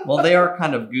 Well, they are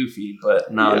kind of goofy,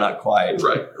 but no, not quite.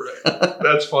 Right.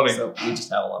 That's funny. So we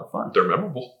just have a lot of fun. They're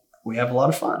memorable. We have a lot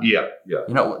of fun. Yeah.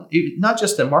 Not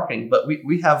just in marketing, but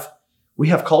we have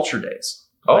culture days.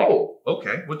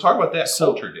 Okay. We'll talk about that.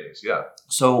 Culture days. Yeah.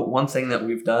 So one thing that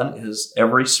we've done is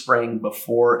every spring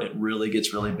before it really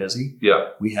gets really busy,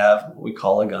 we have what we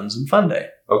call a Guns and Fun Day.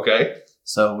 Okay.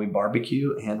 So we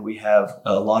barbecue, and we have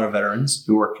a lot of veterans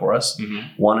who work for us.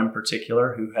 Mm-hmm. One in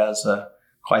particular who has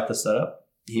quite the setup.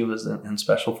 He was in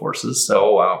Special Forces.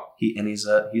 So wow.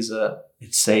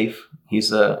 It's safe.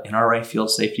 He's a NRA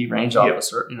Field Safety Range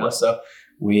officer. So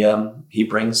he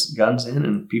brings guns in,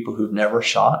 and people who've never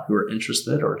shot, who are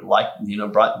interested or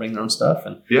bring their own stuff,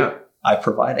 and I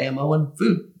provide ammo and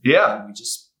food. Yeah, and we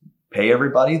just pay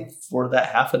everybody for that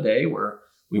half a day where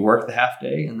we work the half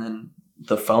day, and then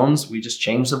the phones, we just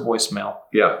change the voicemail.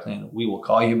 Yeah, saying we will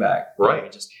call you back. Right, we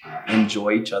just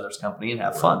enjoy each other's company and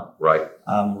have fun. Right.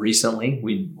 Recently,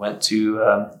 we went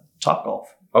to Topgolf.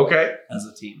 Okay, as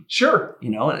a team. Sure.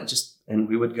 And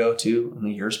we would go to, in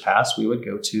the years past, we would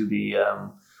go to the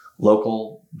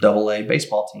local AA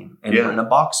baseball team and rent a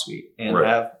box suite and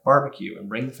have barbecue and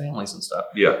bring the families and stuff.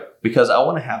 Yeah. Because I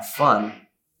want to have fun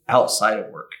outside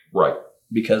of work. Right.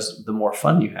 Because the more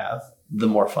fun you have, the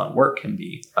more fun work can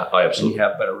be. Absolutely. And you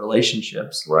have better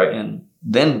relationships. Right. And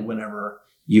then whenever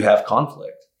you have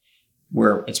conflict,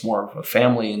 where it's more of a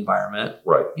family environment.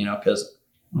 Right. Because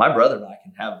my brother and I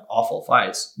can have awful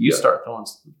fights. You start throwing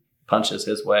punches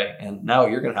his way, and now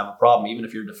you're going to have a problem, even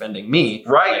if you're defending me.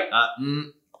 Right.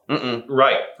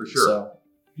 Right. For sure. So,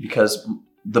 because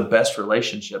the best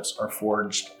relationships are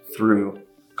forged through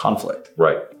conflict.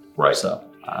 Right. So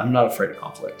I'm not afraid of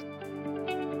conflict.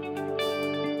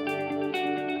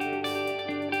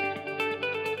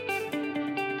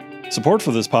 Support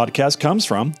for this podcast comes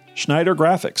from Schneider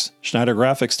Graphics. Schneider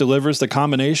Graphics delivers the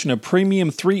combination of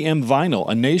premium 3M vinyl,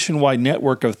 a nationwide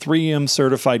network of 3M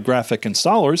certified graphic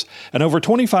installers, and over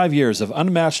 25 years of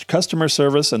unmatched customer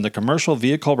service in the commercial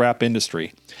vehicle wrap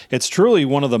industry. It's truly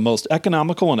one of the most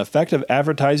economical and effective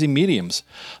advertising mediums.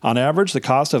 On average, the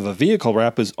cost of a vehicle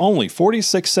wrap is only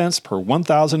 46 cents per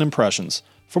 1,000 impressions.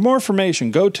 For more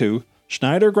information, go to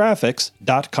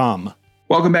schneidergraphics.com.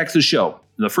 Welcome back to the show.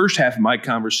 In the first half of my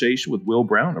conversation with Will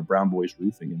Brown of Brown Boys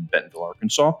Roofing in Bentonville,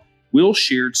 Arkansas, Will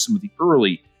shared some of the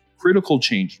early critical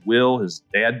changes Will, his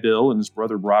dad Bill, and his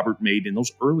brother Robert made in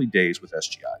those early days with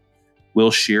SGI.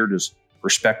 Will shared his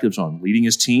perspectives on leading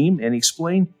his team and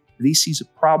explained that he sees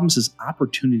problems as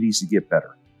opportunities to get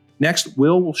better. Next,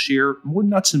 will share more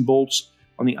nuts and bolts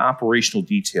on the operational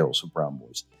details of Brown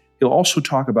Boys. He'll also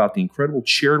talk about the incredible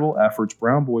charitable efforts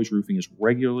Brown Boys Roofing is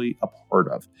regularly a part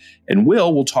of. And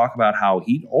Will talk about how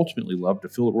he'd ultimately love to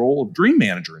fill the role of dream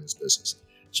manager in his business.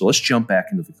 So let's jump back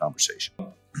into the conversation.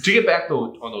 To get back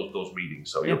on those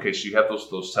meetings, so okay, so you have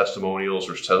those testimonials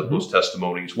or those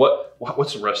testimonies.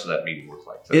 What's the rest of that meeting look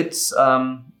like? It's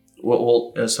so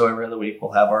every other week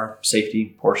we'll have our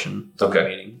safety portion of the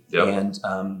meeting, and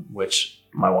which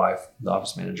my wife, the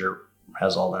office manager,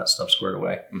 has all that stuff squared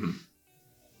away. Mm-hmm.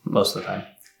 Most of the time.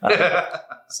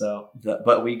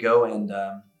 But we go and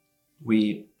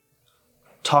we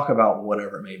talk about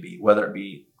whatever it may be, whether it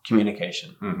be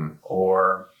communication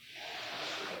or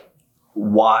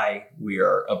why we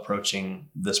are approaching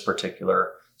this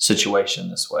particular situation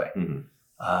this way.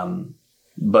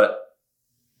 But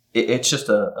it's just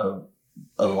a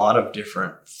lot of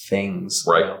different things.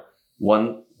 Right.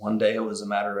 One day it was a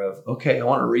matter of, okay, I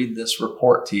want to read this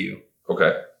report to you.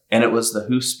 Okay. And it was the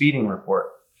Who's Speeding report.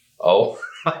 Oh.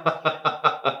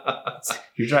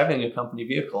 You're driving a company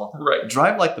vehicle. Right.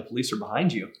 Drive like the police are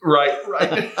behind you. Right.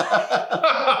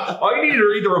 All you need to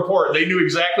read the report. They knew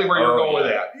exactly where you're going with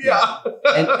that. Yeah.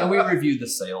 And we reviewed the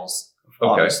sales,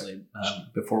 obviously,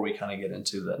 before we kind of get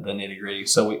into the nitty gritty.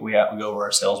 So we have to go over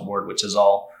our sales board, which is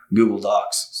all Google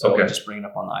Docs. So we just bring it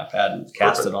up on the iPad and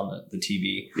cast it on the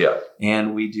TV. Yeah.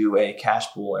 And we do a cash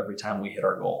pool every time we hit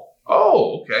our goal.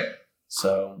 Oh, okay.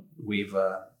 So we've...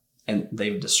 and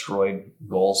they've destroyed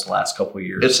goals the last couple of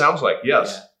years. It sounds like,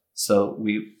 yes. Yeah. So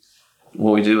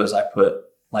what we do is I put,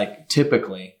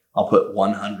 typically I'll put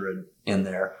 100 in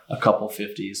there, a couple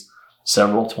 50s,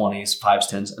 several 20s, 5s,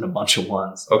 10s, and a bunch of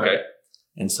 1s. Okay. Right?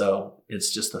 And so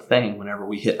it's just a thing. Whenever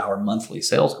we hit our monthly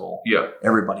sales goal,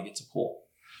 everybody gets a pool.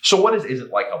 So what is it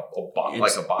like a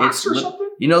box or something?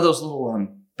 You know those little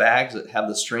bags that have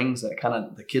the strings that kind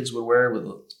of the kids would wear with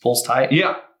the pulls tight?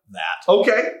 Yeah. That.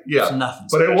 Okay. Yeah. It's nothing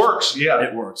but special. It works. Yeah.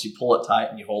 It works. You pull it tight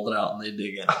and you hold it out and they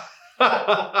dig in.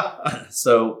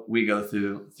 So we go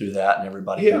through that and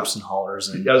everybody hoops and hollers.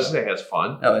 And it has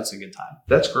fun. Oh, it's a good time.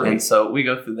 That's great. And so we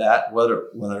go through that,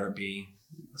 whether it be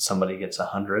somebody gets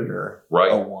 100 or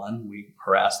right. a 1, we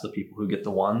harass the people who get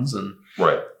the 1s, and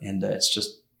right. And it's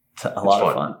just a lot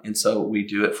of fun. And so we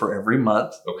do it for every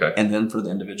month, okay, and then for the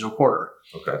individual quarter.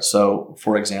 Okay. So,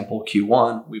 for example,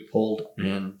 Q1 we pulled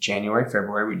in January,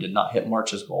 February. We did not hit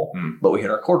March's goal, but we hit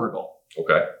our quarter goal.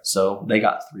 Okay. So they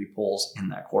got 3 pulls in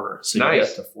that quarter. So you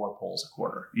get to 4 pulls a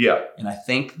quarter. Yeah. And I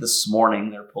think this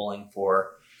morning they're pulling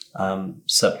for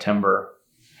September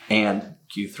and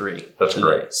Q3. That's today.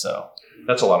 great. So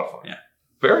that's a lot of fun. Yeah.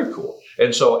 Very cool.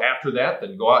 And so after that,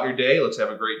 then go out your day. Let's have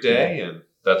a great day. Yeah. And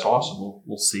that's awesome.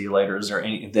 We'll see you later. Is there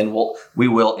any? Then we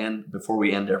will end before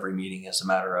we end every meeting. As a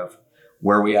matter of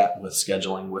where we at with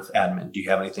scheduling with admin. Do you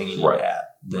have anything you need to add?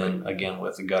 Then again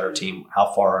with the gutter team,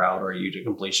 how far out are you to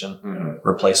completion?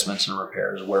 Replacements and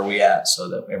repairs. Where are we at? So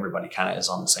that everybody kind of is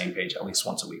on the same page at least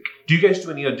once a week. Do you guys do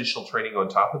any additional training on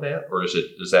top of that, or is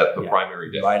that the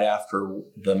primary day? Right after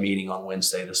the meeting on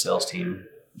Wednesday, the sales team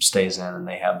stays in and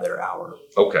they have their hour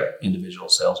individual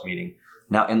sales meeting.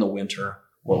 Now in the winter,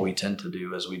 what we tend to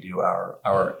do is we do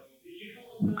our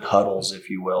huddles, if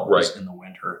you will, in the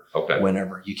winter.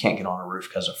 Whenever you can't get on a roof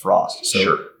because of frost.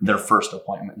 So their first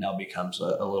appointment now becomes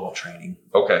a little training.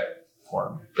 For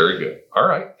them. Very good. All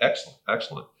right.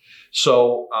 Excellent.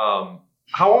 So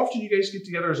how often do you guys get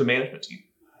together as a management team?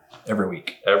 Every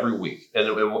week. And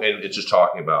it's just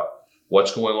talking about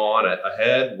what's going on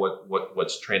ahead,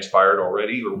 what's transpired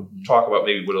already, or talk about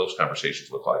maybe what those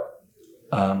conversations look like.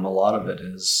 A lot of it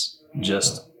is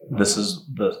just this is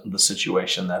the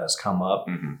situation that has come up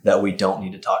that we don't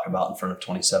need to talk about in front of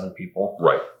 27 people.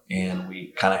 Right. And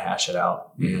we kind of hash it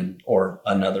out. Or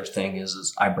another thing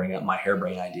is I bring up my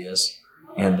harebrained ideas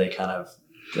and they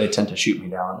tend to shoot me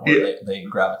down, or they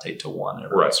gravitate to one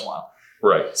every once in a while.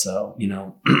 Right. So,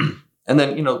 and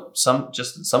then, some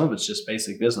of it's just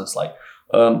basic business. Like,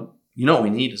 what we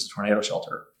need is a tornado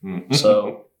shelter.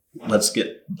 So let's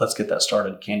get that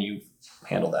started. Can you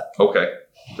handle that? Okay.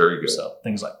 Very good. So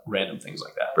random things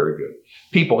like that. Very good.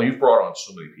 People, you've brought on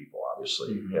so many people,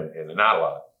 obviously, and not a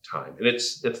lot of time. And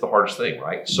it's the hardest thing,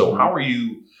 right? So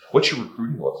what's your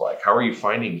recruiting look like? How are you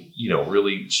finding,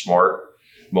 really smart,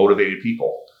 motivated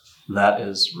people? That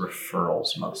is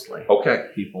referrals mostly. Okay.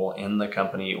 People in the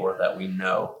company or that we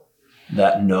know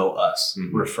that know us,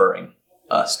 referring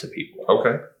us to people.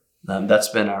 Okay. That's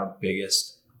been our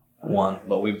biggest one,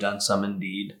 but we've done some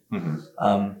Indeed.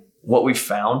 What we've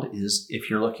found is if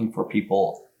you're looking for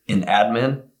people in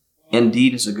admin,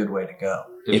 Indeed is a good way to go.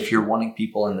 If you're wanting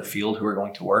people in the field who are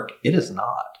going to work, it is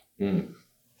not.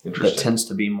 That tends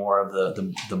to be more of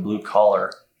the blue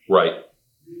collar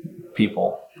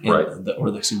people. Or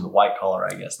the white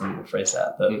collar, I guess. Let me rephrase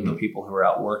that. The people who are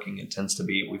out working, it tends to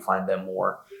be, we find them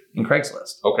more in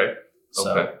Craigslist. Okay.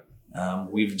 So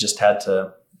we've just had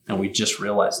to, and we just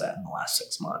realized that in the last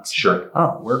 6 months. Sure.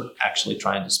 We're actually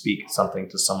trying to speak something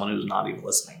to someone who's not even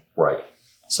listening. Right.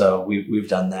 So we've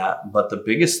done that. But the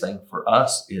biggest thing for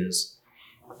us is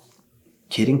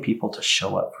getting people to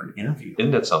show up for an interview.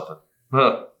 Isn't that something?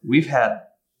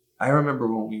 I remember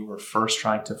when we were first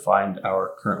trying to find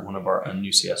our current one of our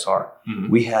new CSR,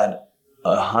 we had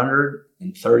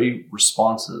 130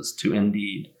 responses to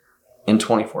Indeed in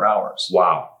 24 hours.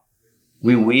 Wow.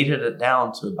 We weeded it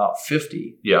down to about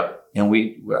 50. Yeah. And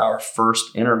our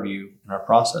first interview in our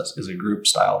process is a group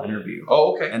style interview.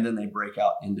 Oh, okay. And then they break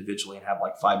out individually and have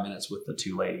like 5 minutes with the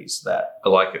 2 ladies that I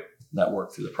like it, that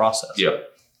work through the process. Yeah.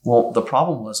 Well, the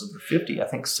problem was of the 50, I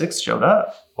think 6 showed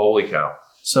up. Holy cow.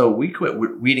 So we quit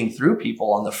weeding through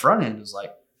people on the front end. Is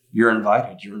like, you're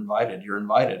invited.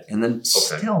 And then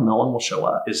still no one will show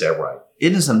up. Is that right?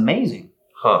 It is amazing.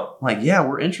 Huh. Like, yeah,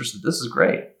 we're interested. This is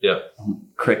great. Yeah.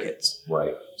 Crickets.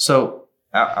 Right. So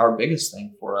our biggest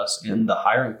thing for us in the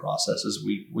hiring process is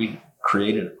we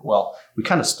created, we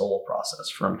kind of stole a process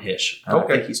from Hish. I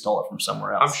think he stole it from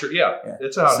somewhere else. I'm sure. Yeah.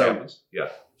 That's how it happens. Yeah.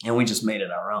 And we just made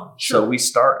it our own. Sure. So we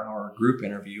start our group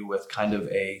interview with kind of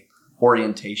a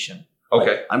orientation.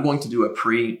 Okay. Like, I'm going to do a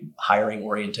pre-hiring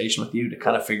orientation with you to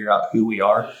kind of figure out who we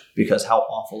are, because how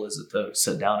awful is it to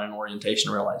sit down in orientation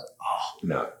and realize,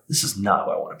 no, this is not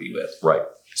who I want to be with. Right.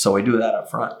 So we do that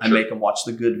up front. I make them watch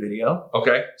the good video.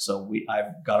 Okay. So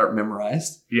I've got it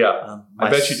memorized. Yeah. I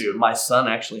bet you do. My son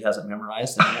actually has it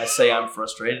memorized. And when I say I'm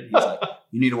frustrated, he's like,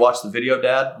 you need to watch the video,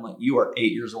 Dad. I'm like, you are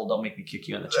 8 years old. Don't make me kick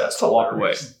you in the chest. That's walk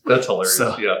away. That's hilarious.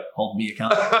 So, yeah. Hold me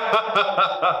accountable.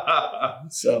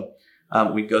 So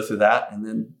we go through that, and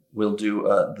then we'll do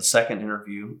the second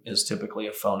interview is typically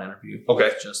a phone interview. Okay.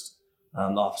 With just the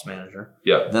office manager.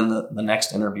 Yeah. Then the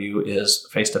next interview is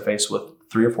face-to-face with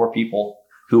 3 or 4 people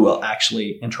who will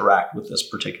actually interact with this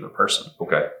particular person.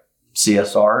 Okay.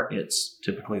 CSR, it's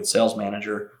typically the sales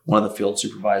manager, one of the field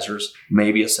supervisors,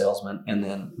 maybe a salesman, and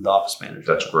then the office manager.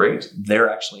 That's great. They're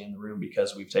actually in the room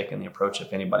because we've taken the approach,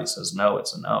 if anybody says no,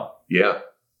 it's a no. Yeah.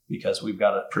 Because we've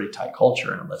got a pretty tight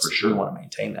culture, and we want to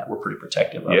maintain that. We're pretty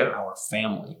protective of our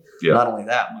family. Yeah. Not only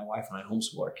that, my wife and I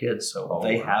homeschool our kids, so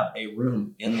they have a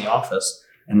room in the office,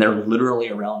 and they're literally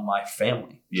around my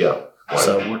family. Yeah. Right.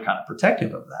 So we're kind of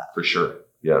protective of that. For sure.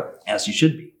 Yeah. As you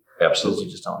should be. Absolutely. Because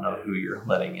you just don't know who you're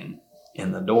letting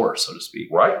in the door, so to speak.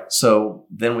 Right. So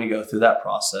then we go through that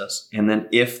process. And then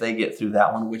if they get through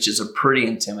that one, which is a pretty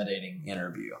intimidating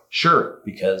interview. Sure.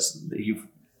 Because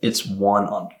it's 1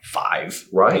 on 5,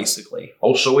 basically.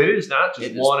 Oh, so it is not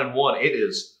just 1 and 1.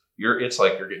 It's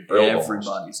like you're getting drilled.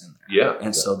 Everybody's in there. Yeah.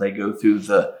 And so they go through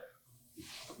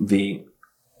the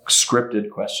scripted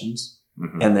questions.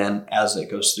 Mm-hmm. And then as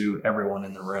it goes through, everyone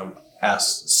in the room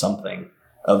asks something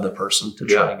of the person to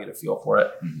try and get a feel for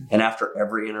it. Mm-hmm. And after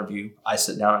every interview, I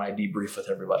sit down and I debrief with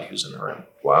everybody who's in the room.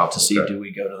 Wow. To see, do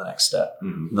we go to the next step?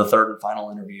 Mm-hmm. The third and final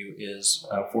interview is,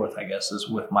 fourth, I guess, is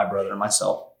with my brother and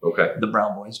myself. Okay. The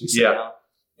Brown boys. We sit down.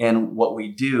 And what we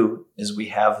do is we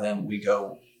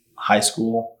go high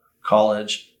school,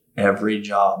 college, every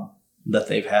job that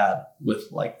they've had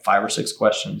with like 5 or 6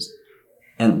 questions.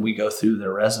 And we go through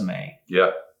their resume.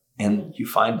 Yeah. And you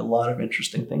find a lot of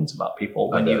interesting things about people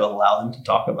when you allow them to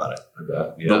talk about it. I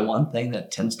bet. Yeah. The one thing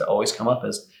that tends to always come up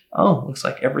is, looks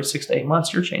like every 6 to 8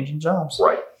 months you're changing jobs.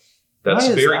 Right. That's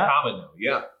very common though.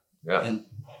 Yeah. Yeah. And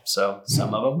so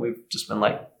some of them we've just been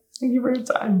like, thank you for your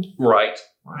time. Right.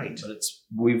 Right. But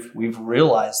we've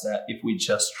realized that if we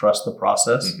just trust the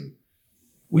process, mm-hmm.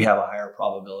 we have a higher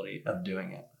probability of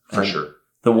doing it. For sure.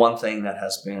 The one thing that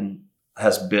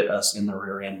has bit us in the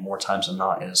rear end more times than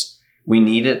not is we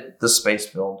needed the space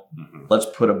filled. Mm-hmm. Let's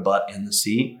put a butt in the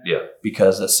seat. Yeah.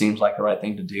 Because that seems like the right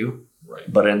thing to do. Right.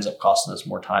 But it ends up costing us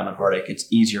more time and heartache. It's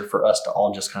easier for us to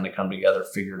all just kind of come together,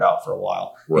 figure it out for a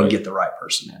while, and get the right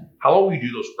person in. How long do you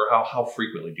do those, or how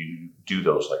frequently do you do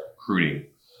those, like recruiting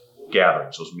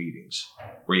gatherings, those meetings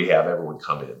where you have everyone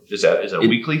come in? Is that a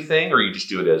weekly thing, or you just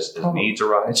do it as needs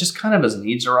arise? It's just kind of as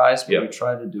needs arise, but we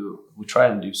try to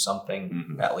do something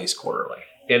mm-hmm. at least quarterly.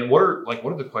 And what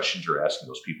are the questions you're asking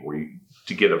those people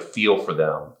to get a feel for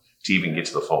them to even get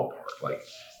to the phone part? Like,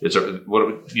 is there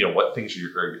what things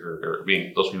are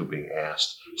being those people being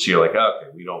asked? So you're like, okay,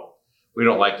 we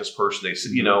don't like this person. They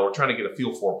said, we're trying to get a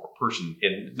feel for a person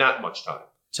in not much time.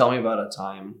 Tell me about a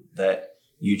time that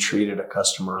you treated a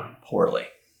customer poorly.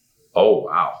 Oh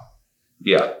wow,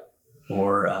 yeah.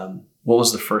 Or what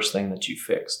was the first thing that you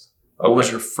fixed? Okay. What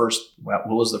was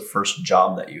the first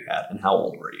job that you had, and how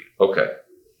old were you? Okay.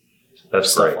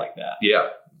 That's stuff great. Like that. Yeah.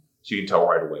 So you can tell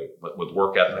right away what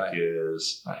work ethic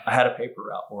is. I had a paper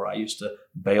route, or I used to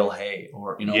bale hay,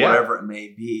 or whatever it may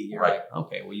be. You're like,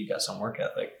 okay, well, you got some work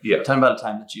ethic. Yeah. Tell me about a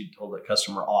time that you told the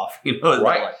customer off. Right.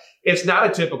 Like, it's not a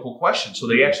typical question, so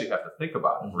they actually have to think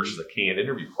about it versus a canned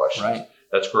interview question. Right.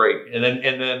 That's great. And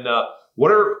then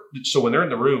so when they're in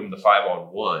the room, the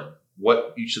 5-on-1.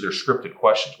 What each of their scripted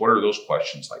questions? What are those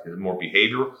questions like? Is it more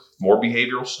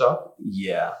behavioral stuff?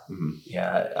 Yeah, mm-hmm.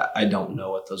 Yeah. I don't know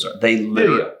what those are. They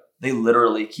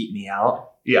literally keep me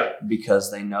out. Yeah, because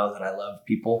they know that I love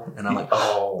people, and I'm like,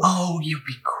 oh, you'd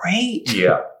be great.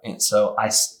 Yeah, and so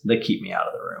they keep me out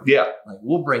of the room. Yeah, like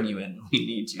we'll bring you in when we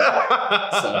need you.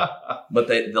 But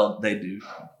they do.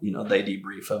 They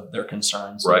debrief of their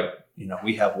concerns. Right. And,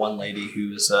 we have one lady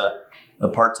who's a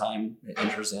part-time that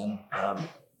enters in.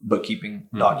 Bookkeeping,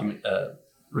 document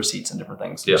receipts and different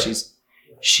things. Yeah.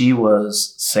 She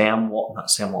was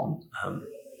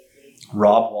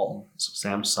Rob Walton, so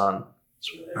Sam's son,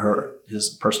 his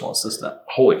personal assistant.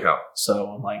 Holy cow. So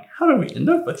I'm like, how did we end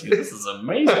up with you? This is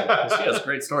amazing. She has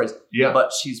great stories. Yeah.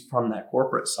 But she's from that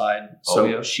corporate side.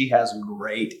 So she has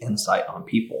great insight on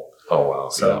people. Oh, wow.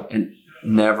 So, and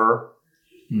never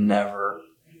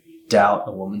doubt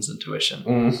a woman's intuition.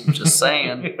 I'm just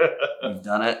saying, you've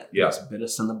done it. Yeah. It's bit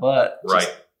us in the butt. Right.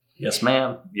 Just, yes,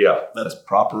 ma'am. Yeah. That's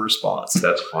proper response.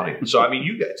 That's funny. So, I mean,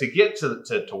 you got to get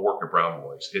to work at Brown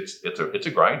Boys. It's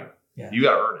a grinder. Yeah. You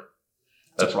got to earn it.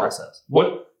 That's a process.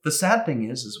 What the sad thing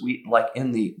is we like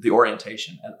in the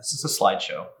orientation. This is a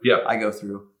slideshow. Yeah. I go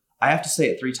through. I have to say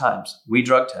it 3 times. We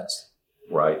drug test.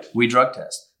 Right. We drug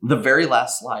test. The very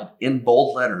last slide in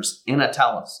bold letters in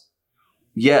italics.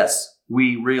 Yes,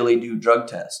 we really do drug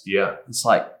test. Yeah. It's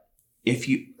like, if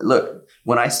you look,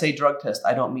 when I say drug test,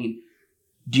 I don't mean,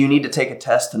 do you need to take a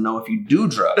test to know if you do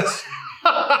drugs?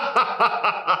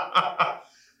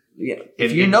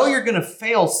 If you know you're going to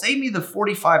fail, save me the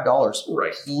 $45.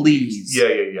 Right. Please.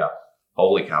 Yeah.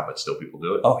 Holy cow, but still people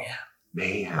do it. Oh, yeah.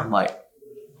 Man. I'm like.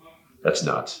 That's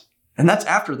nuts. And that's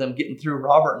after them getting through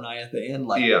Robert and I at the end,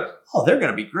 like, oh, they're going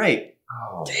to be great.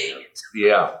 Oh, dang it.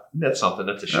 Yeah. That's something.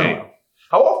 That's a shame. No.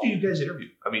 How often do you guys interview?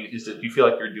 I mean, do you feel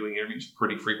like you're doing interviews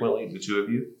pretty frequently, the two of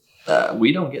you?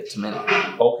 We don't get too many.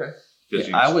 Okay.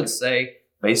 Yeah, I would say,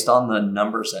 based on the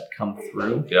numbers that come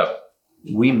through,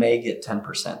 we may get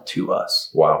 10% to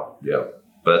us. Wow. Yeah.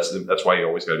 But that's why you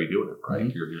always got to be doing it, right?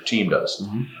 Mm-hmm. Your team does.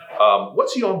 Mm-hmm.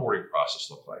 What's the onboarding process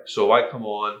look like? So if I come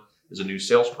on as a new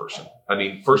salesperson, I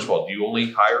mean, first of all, do you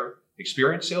only hire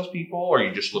experienced salespeople, or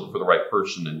you just look for the right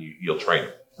person and you'll train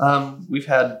them? We've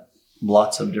had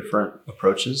lots of different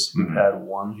approaches. We've had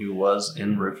one who was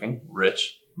in roofing,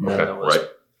 Rich. And then there was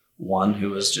one who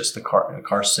was just a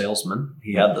car salesman.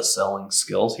 He had the selling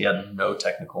skills. He had no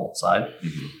technical side.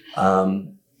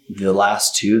 Mm-hmm. The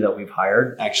last two that we've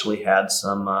hired actually had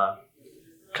some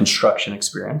construction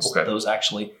experience. Okay. Those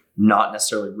actually not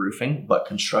necessarily roofing, but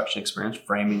construction experience,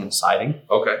 framing and siding.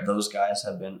 Okay. Those guys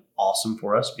have been awesome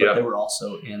for us, but they were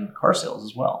also in car sales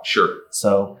as well. Sure.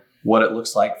 So what it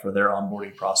looks like for their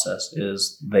onboarding process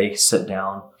is they sit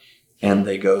down and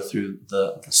they go through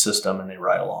the system and they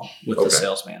ride along with the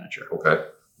sales manager. Okay.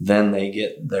 Then they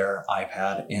get their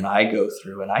iPad and I go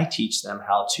through and I teach them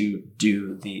how to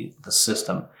do the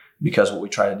system, because what we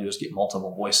try to do is get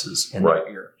multiple voices in their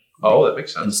ear. Oh, that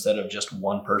makes sense. Instead of just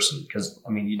one person, because, I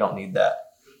mean, you don't need that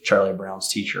Charlie Brown's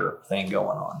teacher thing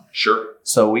going on. Sure.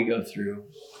 So we go through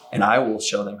and I will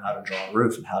show them how to draw a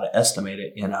roof and how to estimate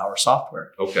it in our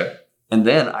software. Okay. And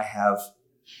then I have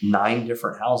 9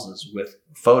 different houses with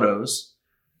photos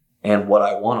and what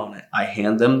I want on it. I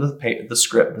hand them the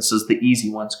script. This is the easy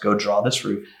ones. Go draw this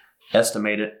roof,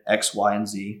 estimate it X, Y, and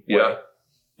Z. Yeah.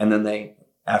 And then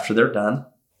after they're done,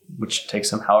 which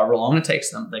takes them however long it takes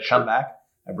them, they come back.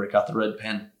 I break out the red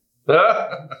pen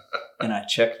and I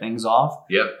check things off.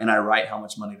 Yep. And I write how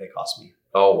much money they cost me.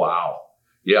 Oh, wow.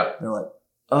 Yeah. They're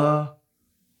like,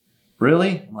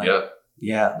 really? I'm like,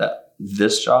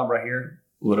 this job right here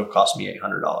would have cost me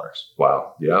 $800.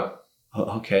 Wow. Yeah.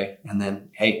 Okay. And then,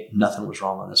 hey, nothing was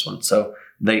wrong on this one. So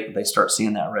they start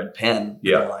seeing that red pen.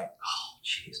 Yeah. They're like, oh,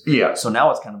 jeez. Yeah. So now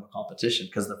it's kind of a competition,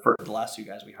 because the last 2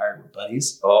 guys we hired were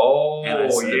buddies. Oh,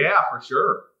 yeah, for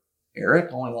sure.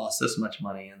 Eric only lost this much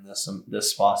money in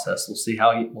this process. We'll see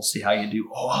how you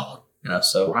do.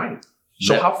 So right.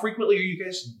 So how frequently are you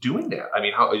guys doing that? I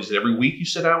mean, how is it every week you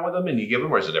sit down with them and you give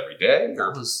them, or is it every day?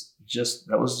 Or?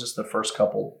 That was just the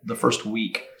first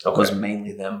week was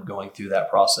mainly them going through that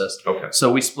process. Okay. So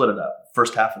we split it up.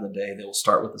 First half of the day, they will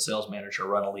start with the sales manager,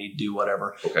 run a lead, do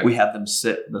whatever. Okay. We have them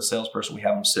sit with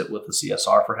the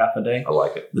CSR for half a day. I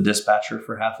like it. The dispatcher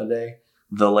for half a day.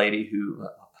 The lady who,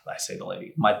 I say the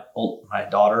lady, my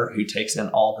daughter, who takes in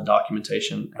all the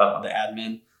documentation, the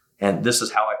admin. And this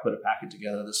is how I put a packet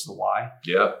together. This is the why.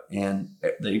 Yeah. And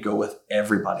they go with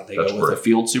everybody. They go with a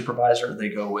field supervisor. They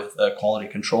go with a quality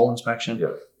control inspection.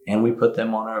 Yeah. And we put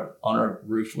them on a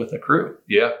roof with a crew.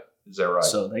 Yeah. Is that right?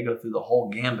 So they go through the whole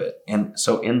gambit. And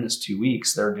so in this 2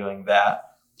 weeks, they're doing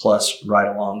that plus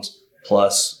ride-alongs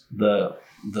plus the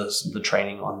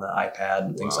training on the iPad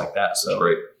and things like that. So that's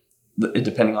great.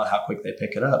 Depending on how quick they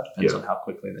pick it up, depends on how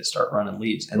quickly they start running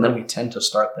leads. And then we tend to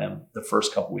start them the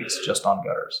first couple weeks just on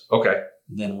gutters. Okay.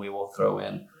 Then we will throw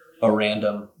in a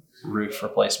random roof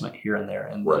replacement here and there,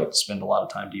 and spend a lot of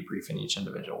time debriefing each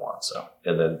individual one. So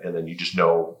and then you just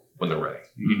know when they're ready.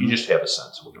 You just have a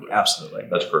sense of when they're ready. Absolutely.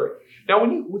 That's great. Now,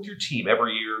 with your team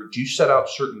every year, do you set out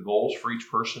certain goals for each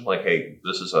person? Like, hey,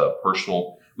 this is a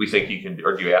personal. We think you can,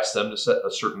 or do you ask them to set a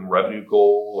certain revenue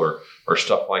goal or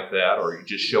stuff like that? Or you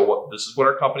just show this is what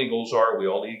our company goals are. We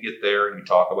all need to get there, and you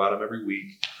talk about them every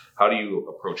week. How do you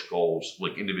approach goals,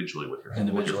 like individually with your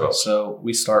folks? So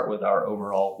we start with our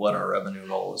overall, what our revenue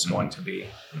goal is going to be.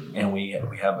 And we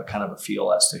have a kind of a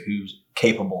feel as to who's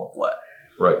capable of what.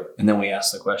 Right. And then we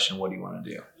ask the question, what do you want to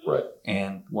do? Right.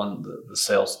 And when the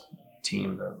sales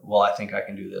team, I think I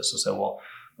can do this. I said,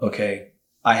 okay,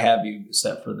 I have you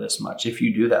set for this much. If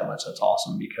you do that much, that's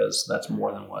awesome, because that's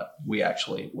more than what we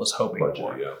actually was hoping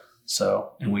for. Yeah.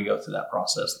 So, and we go through that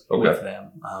process with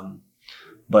them.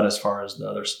 But as far as the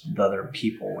other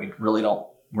people,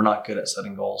 we're not good at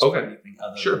setting goals for anything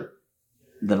other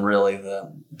than really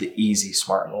the easy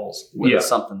SMART goals. Which is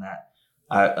something that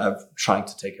I'm trying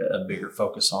to take a bigger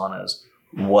focus on, as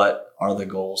what are the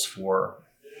goals for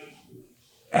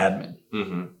admin?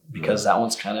 Mm-hmm. Because that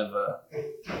one's kind of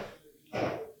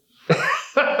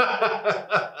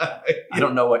I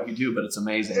don't know what you do, but it's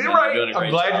amazing. Right. You're doing a great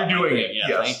I'm glad job. you're doing it. Yeah,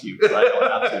 yes. Thank you. I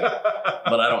don't have to,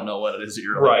 but I don't know what it is that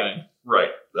you're doing. Right.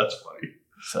 That's funny.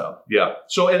 So yeah.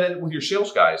 So and then with your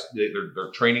sales guys,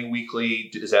 they're training weekly.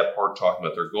 Is that part talking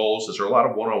about their goals? Is there a lot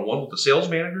of one-on-one with the sales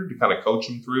manager to kind of coach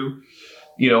them through,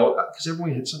 because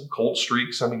everyone hits some cold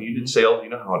streaks. I mean, you did sales, you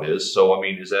know how it is. So, I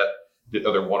mean,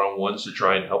 are there one-on-ones to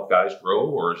try and help guys grow,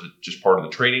 or is it just part of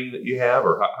the training that you have,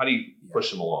 or how do you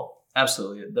push them along?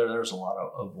 Absolutely. There's a lot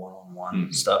of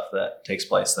one-on-one stuff that takes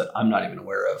place that I'm not even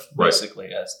aware of.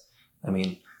 Basically,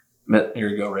 here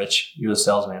you go, Rich. You're the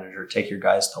sales manager. Take your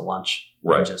guys to lunch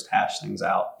and just hash things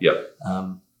out. Yep.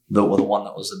 The one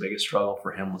that was the biggest struggle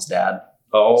for him was Dad.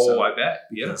 Oh, I bet.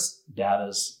 Because Dad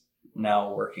is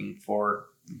now working for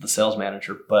the sales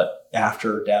manager, but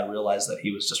after Dad realized that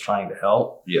he was just trying to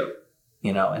help, and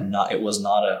it was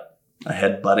not a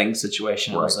head-butting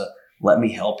situation. It was a let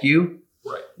me help you.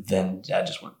 Right. Then Dad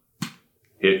just went.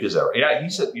 Is that right? Yeah. You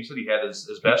said he had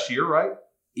his best year, right?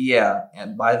 Yeah,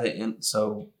 and by the end,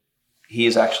 so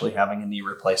he's actually having a knee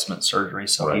replacement surgery,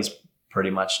 so he's pretty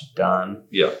much done.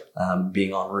 Yeah.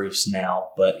 Being on roofs now,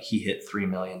 but he hit $3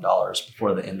 million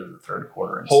before the end of the third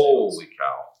quarter. Holy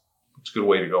cow! It's a good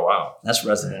way to go out. That's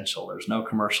residential. There's no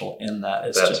commercial in that.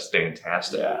 That's just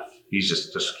fantastic. Yeah. He's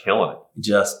just killing it.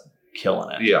 Just killing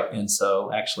it. Yeah. And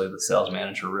so actually the sales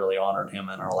manager really honored him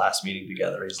in our last meeting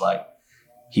together. He's like,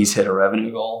 he's hit a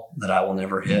revenue goal that I will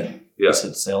never hit. Yeah. He's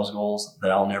hit sales goals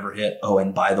that I'll never hit. Oh,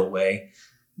 and by the way,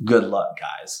 good luck,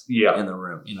 guys. Yeah. In the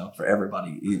room, for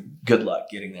everybody, good luck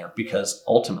getting there, because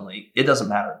ultimately it doesn't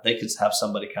matter. They could have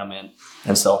somebody come in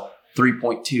and sell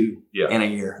 3.2 in a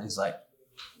year. And he's like,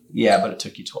 yeah, but it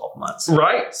took you 12 months.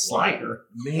 Right. Slacker.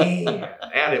 Man.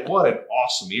 And what an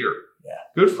awesome year. Yeah.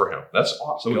 Good for him. That's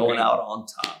awesome. Going out on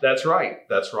top. That's right.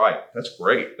 That's great.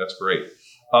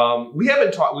 We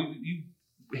haven't talked, you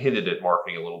hinted at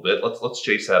marketing a little bit. Let's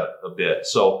chase that a bit.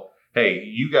 So, hey,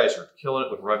 you guys are killing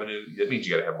it with revenue. That means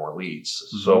you got to have more leads.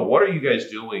 Mm-hmm. So what are you guys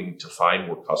doing to find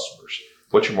more customers?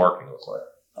 What's your marketing look like?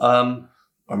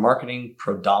 Our marketing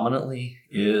predominantly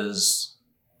is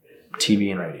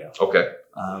TV and radio. Okay.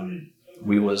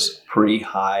 We was pretty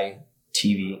high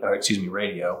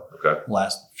radio. Okay.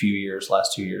 Last 2 years.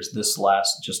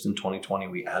 Just in 2020,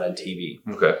 we added TV.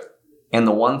 Okay. And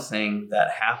the one thing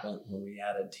that happened when we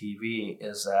added TV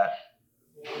is that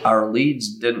our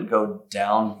leads didn't go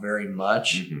down very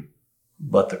much,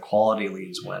 but the quality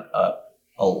leads went up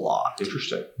a lot.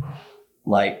 Interesting.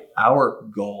 Like our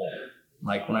goal,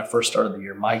 like when I first started the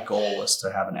year, my goal was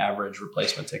to have an average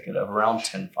replacement ticket of around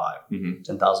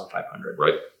 10,500.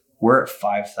 Right. We're at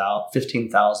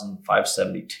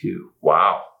 15,572.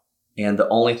 Wow. And the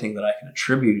only thing that I can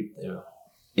attribute it to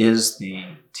is the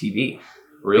TV.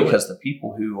 Really? Because the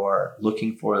people who are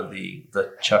looking for the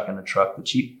chuck in the truck, the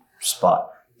cheap spot,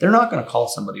 they're not going to call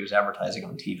somebody who's advertising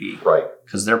on TV. Right.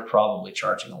 Because they're probably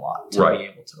charging a lot to be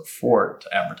able to afford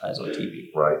to advertise on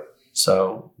TV. Right.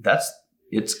 So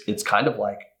it's kind of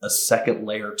like a second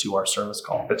layer to our service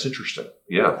call. That's interesting.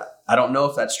 Yeah. I don't know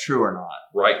if that's true or not.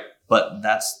 Right. But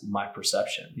that's my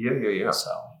perception. Yeah. So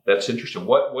that's interesting.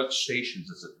 What stations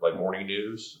is it? Like morning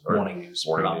news? Morning news.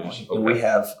 Morning news. Okay. And we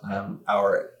have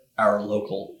our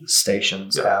local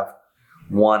stations have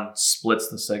one splits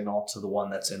the signal to the one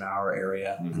that's in our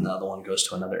area, and the other one goes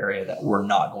to another area that we're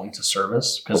not going to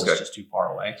service because it's just too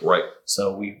far away. Right.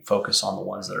 So we focus on the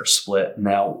ones that are split.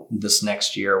 Now, this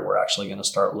next year, we're actually going to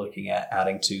start looking at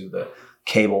adding to the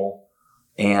cable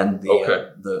and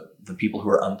the people who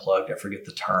are unplugged. I forget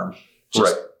the term.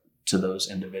 Just to those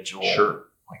individual,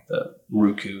 like the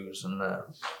Rokus and the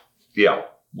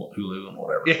Hulu and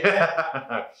whatever.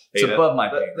 Yeah. It's above my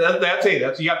pay grade.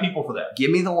 That's you got people for that.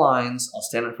 Give me the lines. I'll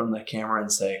stand in front of the camera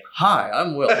and say, "Hi,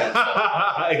 I'm Will."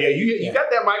 You got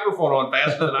that microphone on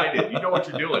faster than I did. You know what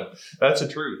you're doing. That's the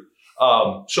truth.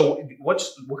 So what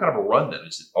kind of a run then?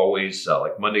 Is it always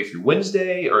like Monday through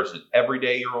Wednesday, or is it every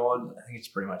day you're on? I think it's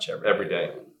pretty much every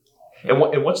day. And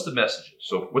what's the message?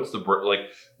 So what is the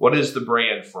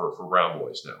brand for Brown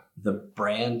Boys now? The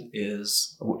brand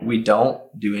is, we don't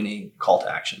do any call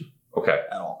to action. Okay.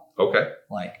 At all. Okay.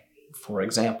 Like, for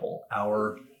example,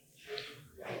 our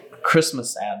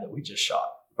Christmas ad that we just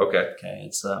shot. Okay. Okay.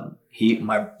 It's so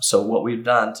what we've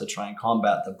done to try and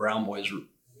combat the Brown Boys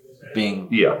being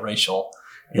racial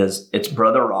is it's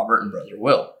Brother Robert and Brother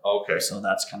Will. Okay. So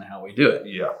that's kind of how we do it.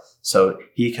 Yeah. So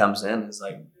he comes in and is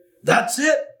like, "That's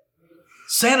it.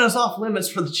 Santa's off limits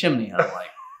for the chimney." And I'm like,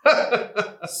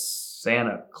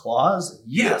 Santa Claus?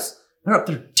 Yes. They're up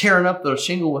there tearing up those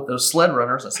shingle with those sled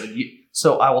runners. I said,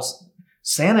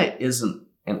 Santa isn't,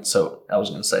 and so I was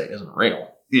going to say, isn't real.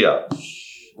 Yeah.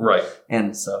 Right.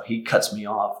 And so he cuts me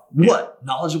off. What?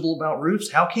 Knowledgeable about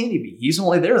roofs? How can he be? He's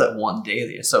only there that one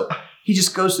day. So he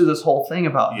just goes through this whole thing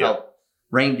about how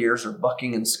reindeers are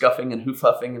bucking and scuffing and hoof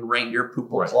huffing and reindeer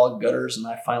poop will clog gutters. And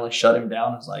I finally shut him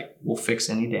down. It's like, we'll fix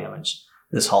any damage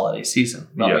this holiday season.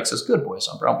 That makes us good boys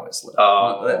on Brown Boys list.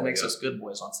 That makes us good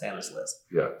boys on Santa's list.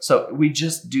 Yeah. So we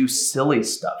just do silly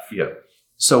stuff. Yeah.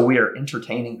 So we are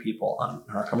entertaining people on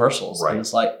our commercials. Right. And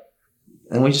it's like,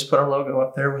 and we just put our logo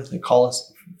up there with it. Call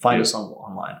us, find us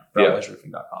online,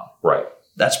 brownboysroofing.com. Right.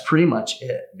 That's pretty much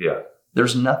it. Yeah.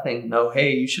 There's nothing,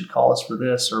 hey, you should call us for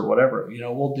this or whatever.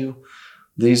 We'll do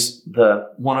these.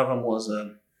 One of them was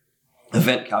a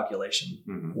event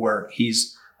calculation where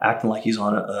he's acting like he's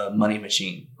on a money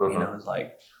machine. It's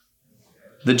like,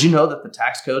 did you know that the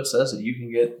tax code says that you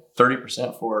can get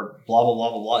 30% for blah, blah,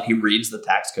 blah, blah, blah. He reads the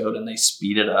tax code and they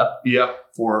speed it up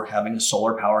for having a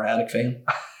solar powered attic fan.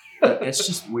 It's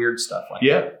just weird stuff like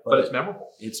that. But it's memorable.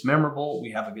 It's memorable.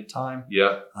 We have a good time.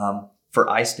 Yeah. For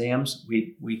ice dams,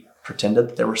 we pretended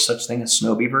that there were such thing as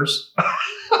snow beavers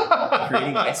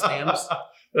creating ice dams.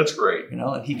 That's great.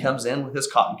 And he comes in with his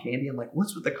cotton candy. I'm like,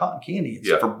 what's with the cotton candy? It's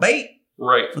for bait.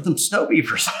 Right. For them snow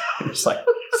beavers. It's like,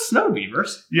 snow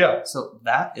beavers? Yeah. So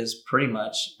that is pretty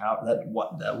much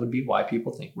that would be why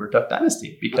people think we're Duck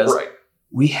Dynasty, because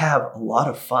we have a lot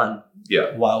of fun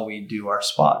while we do our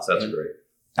spots. That's great.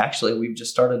 Actually, we've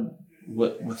just started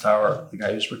with the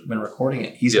guy who's been recording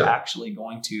it. He's actually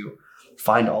going to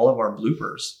find all of our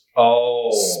bloopers.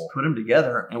 Put them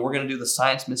together, and we're going to do the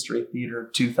Science Mystery Theater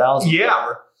 2000.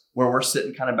 Yeah. Where we're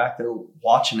sitting kind of back there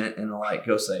watching it and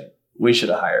go say, we should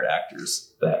have hired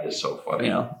actors. That is so funny.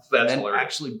 That's hilarious.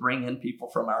 Actually bring in people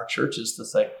from our churches to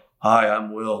say, hi,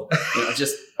 I'm Will.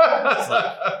 It's like,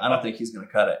 I don't think he's going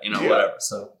to cut it, whatever.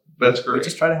 So that's great. We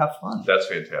just try to have fun. That's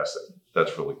fantastic.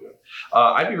 That's really good.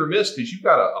 I'd be remiss because you've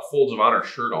got a Folds of Honor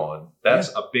shirt on. That's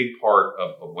a big part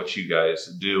of what you guys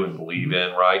do and believe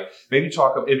in, right? Maybe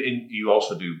talk, and you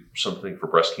also do something for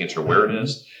breast cancer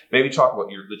awareness. Maybe talk about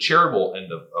the charitable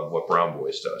end of what Brown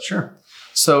Boys does. Sure.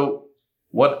 So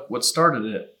what started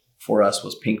it for us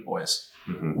was Pink Boys.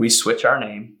 We switch our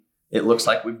name. It looks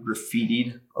like we've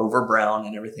graffitied over brown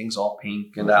and everything's all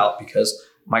pink and out because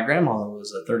my grandmother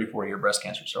was a 34-year breast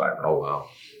cancer survivor. Oh, wow.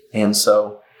 And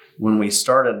so when we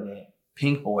started the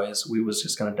Pink Boys, we was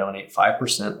just going to donate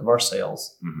 5% of our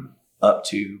sales up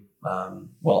to,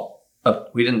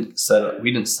 we didn't set a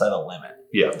limit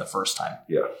the first time.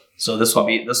 Yeah. So this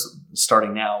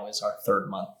starting now is our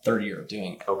third year of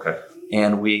doing it. Okay.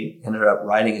 And we ended up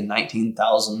writing a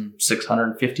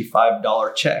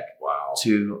 $19,655 check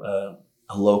to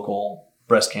a local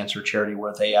breast cancer charity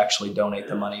where they actually donate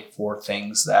the money for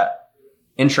things that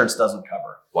insurance doesn't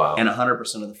cover. Wow. And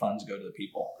 100% of the funds go to the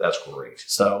people. That's great.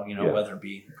 So, whether it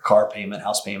be car payment,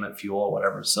 house payment, fuel,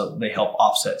 whatever. So they help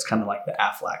offset. It's kind of like the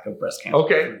Aflac of breast cancer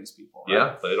for these people. Right?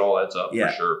 Yeah, but it all adds up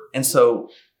for sure. And so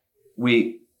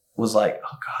we was like,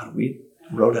 oh God, we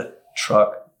wrote a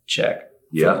truck check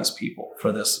for these people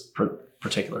for this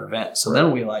particular event. So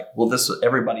then we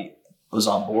everybody was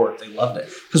on board. They loved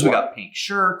it because we got pink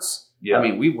shirts. Yeah. I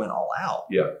mean, we went all out.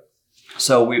 Yeah.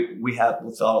 So we had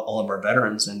with all of our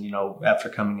veterans, and after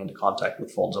coming into contact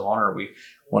with Folds of Honor, we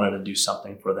wanted to do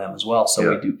something for them as well. So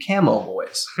we do Camo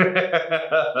Boys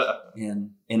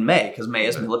in May, because May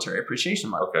is Military Appreciation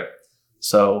Month. Okay.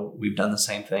 So we've done the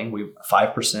same thing. We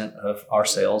 5% of our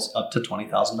sales up to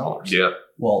 $20,000. Yeah.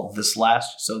 Well, this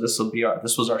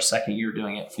was our second year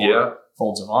doing it for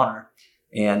Folds of Honor,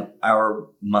 and our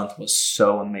month was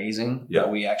so amazing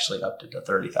that we actually upped it to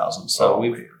 $30,000. So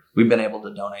we've been able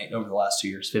to donate over the last 2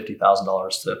 years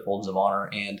 $50,000 to Folds of Honor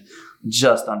and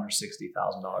just under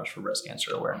 $60,000 for breast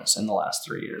cancer awareness in the last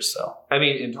 3 years. So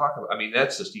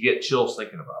that's just, you get chills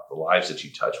thinking about the lives that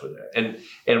you touch with that,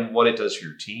 and what it does for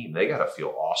your team. They got to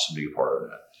feel awesome to be a part of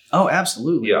that. Oh,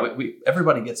 absolutely. Yeah.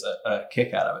 Everybody gets a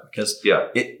kick out of it because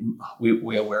we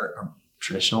wear our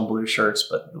traditional blue shirts,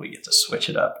 but we get to switch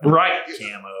it up, right?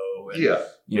 Camo. And,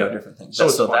 different things.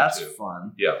 So that's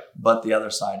fun. Yeah. But the other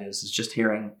side is just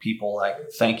hearing people like,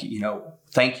 thank you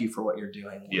for what you're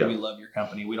doing. Yeah. We love your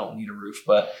company. We don't need a roof,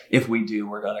 but if we do,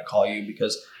 we're going to call you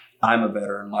because I'm a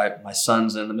veteran. My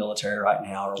son's in the military right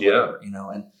now or whatever,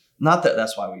 and not that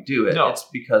that's why we do it. No. It's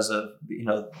because of,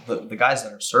 the guys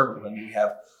that are serving. I mean, we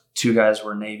have 2 guys who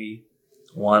are Navy,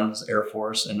 one's Air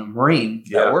Force, and a Marine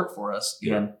that work for us.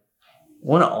 Yeah. And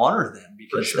want to honor them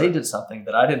because they did something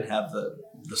that I didn't have the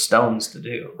stones to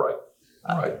do. Right.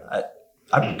 I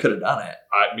could have done it.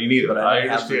 Me neither. But I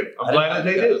understand. I'm glad that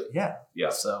they did. Yeah. Yeah.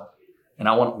 So, and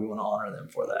we want to honor them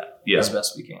for that as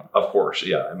best we can. Of course.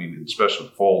 Yeah. I mean, especially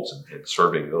with Folds and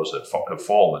serving those that have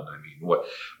fallen. I mean,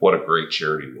 what a great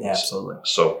charity it was. Yeah, absolutely.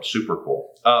 So super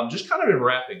cool. Just kind of in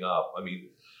wrapping up, I mean,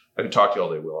 I can talk to you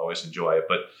all day, Will. I always enjoy it,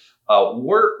 but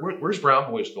where's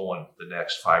Brown Boys going the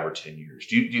next 5 or 10 years?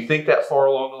 Do you think that far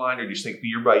along the line, or do you think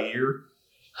year by year?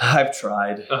 I've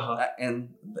tried, and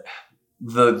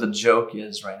The joke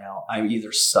is right now, I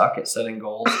either suck at setting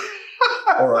goals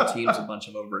or our team's a bunch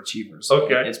of overachievers.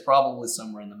 Okay. It's probably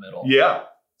somewhere in the middle. Yeah.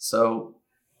 So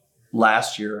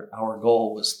last year, our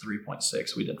goal was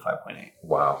 3.6. We did 5.8.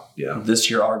 Wow. Yeah. This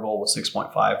year, our goal was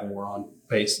 6.5, and we're on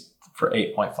pace for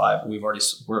 8.5. We've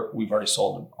already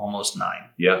sold almost 9.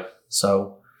 Yeah.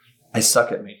 So I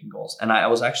suck at making goals. And I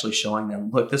was actually showing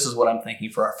them, look, this is what I'm thinking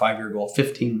for our 5-year goal,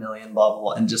 15 million, blah, blah,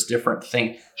 blah, and just different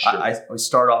things. Sure. I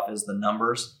start off as the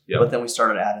numbers, but then we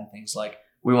started adding things like,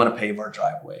 we want to pave our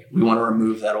driveway. We want to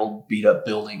remove that old beat up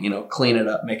building, clean it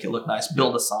up, make it look nice,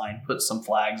 build a sign, put some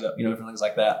flags up, different things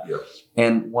like that. Yep.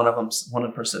 And one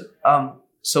person said,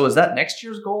 so is that next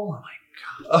year's goal? I'm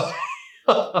like,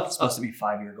 God, it's supposed to be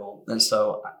 5-year goal. And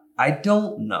so I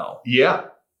don't know. Yeah.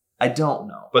 I don't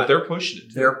know. But they're pushing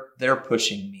it. They're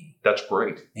pushing me. That's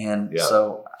great. And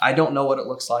so I don't know what it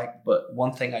looks like, but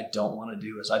one thing I don't want to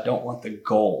do is I don't want the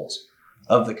goals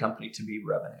of the company to be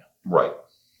revenue. Right.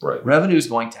 Revenue is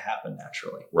going to happen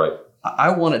naturally. Right.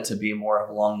 I want it to be more of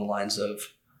along the lines of,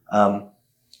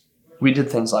 we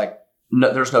did things like,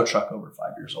 there's no truck over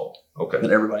 5 years old. Okay.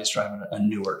 But everybody's driving a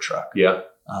newer truck. Yeah.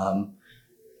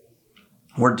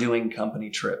 We're doing company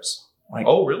trips. Like,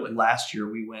 oh, really? Last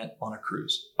year we went on a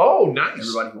cruise. Oh, nice.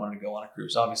 Everybody wanted to go on a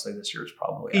cruise. Obviously this year is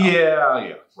probably out.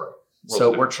 Yeah. Right.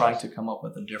 So we're trying to come up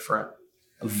with a different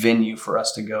venue for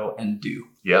us to go and do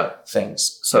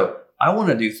things. So I want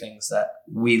to do things that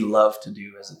we love to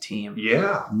do as a team.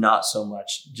 Yeah. Not so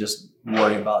much just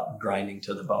worry about grinding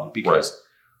to the bone, because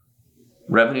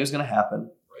revenue is going to happen.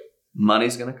 Right.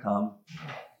 Money's going to come.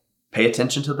 Pay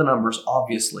attention to the numbers,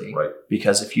 obviously, right?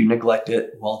 Because if you neglect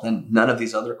it, well, then none of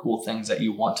these other cool things that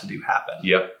you want to do happen.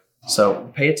 Yep. So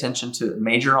pay attention to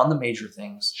major on the major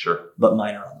things, sure, but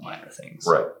minor on the minor things.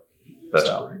 Right. That's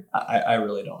great. I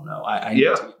really don't know. I need to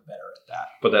get better at that.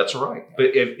 But that's right. Yeah.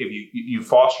 But if you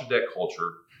fostered that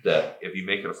culture, that if you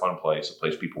make it a fun place, a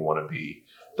place people want to be,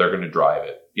 they're going to drive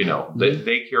it.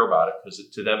 They care about it because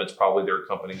to them it's probably their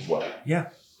company as well. Yeah.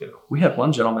 We had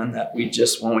one gentleman that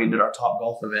when we did our Top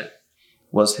Golf event,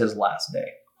 was his last day.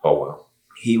 Oh, wow.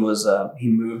 He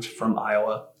moved from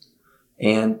Iowa,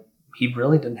 and he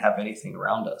really didn't have anything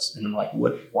around us. And I'm like,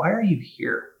 why are you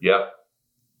here? Yeah.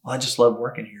 Well, I just love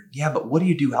working here. Yeah, but what do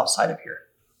you do outside of here?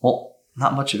 Well,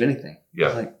 not much of anything.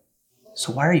 Yeah. Like,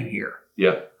 so why are you here?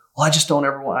 Yeah. Well, I just don't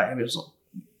ever want,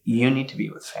 you need to be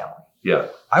with family. Yeah.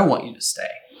 I want you to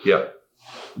stay. Yeah.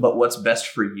 But what's best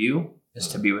for you is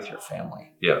to be with your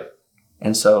family. Yeah.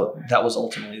 And so that was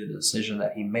ultimately the decision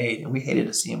that he made, and we hated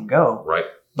to see him go. Right.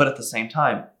 But at the same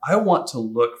time, I want to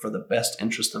look for the best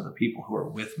interest of the people who are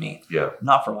with me,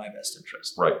 not for my best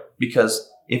interest. Right. Because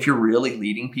if you're really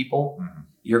leading people,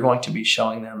 you're going to be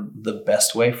showing them the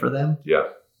best way for them,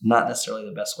 not necessarily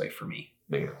the best way for me.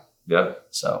 Yeah.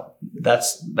 So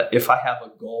if I have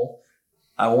a goal,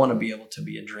 I want to be able to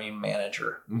be a dream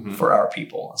manager for our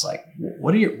people. It's like,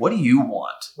 what do you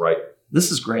want? Right. This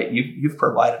is great. You've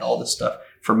provided all this stuff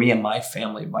for me and my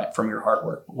family from your hard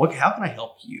work. How can I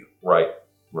help you? Right.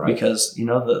 Because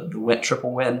the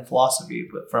triple win philosophy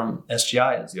from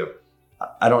SGI is,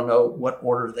 I don't know what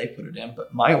order they put it in,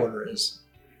 but my order is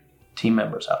team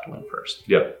members have to win first.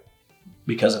 Yep.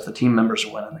 Because if the team members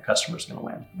are winning, the customer's going to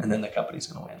win, and then the company's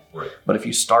going to win. Right. But if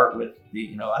you start with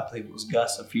I believe it was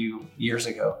Gus a few years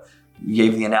ago,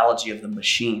 gave the analogy of the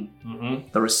machine,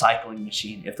 the recycling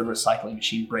machine. If the recycling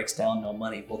machine breaks down, no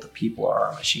money. Well, the people are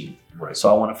our machine. Right. So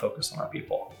I want to focus on our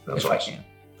people if I can.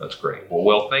 That's great. Well,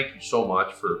 Will, thank you so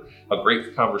much for a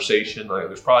great conversation.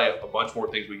 There's probably a bunch more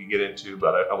things we could get into,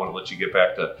 but I want to let you get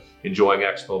back to enjoying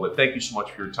Expo. But thank you so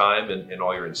much for your time and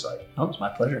all your insight. Oh, it's my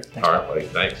pleasure. Thanks. All right, buddy.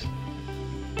 Thanks.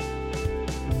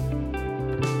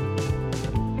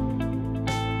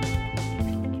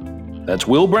 That's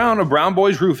Will Brown of Brown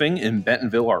Boys Roofing in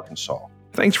Bentonville, Arkansas.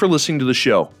 Thanks for listening to the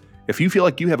show. If you feel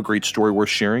like you have a great story worth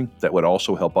sharing that would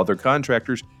also help other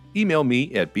contractors, email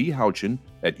me at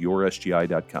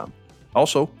bhouchin@yoursgi.com.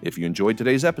 Also, if you enjoyed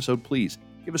today's episode, please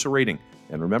give us a rating.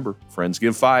 And remember, friends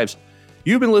give fives.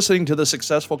 You've been listening to the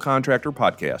Successful Contractor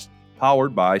Podcast,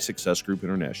 powered by Success Group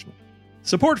International.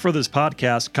 Support for this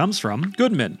podcast comes from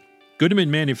Goodman.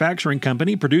 Goodman Manufacturing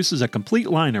Company produces a complete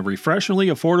line of refreshingly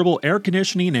affordable air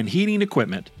conditioning and heating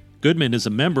equipment. Goodman is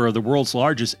a member of the world's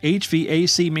largest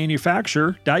HVAC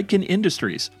manufacturer, Daikin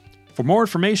Industries. For more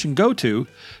information, go to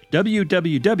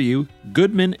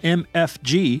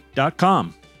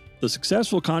www.goodmanmfg.com. The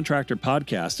Successful Contractor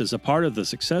Podcast is a part of the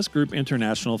Success Group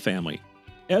International family.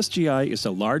 SGI is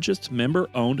the largest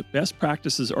member-owned best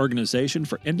practices organization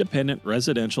for independent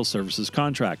residential services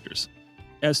contractors.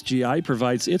 SGI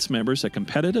provides its members a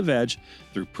competitive edge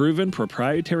through proven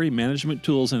proprietary management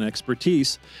tools and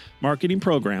expertise, marketing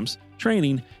programs,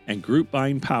 training, and group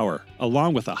buying power,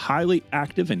 along with a highly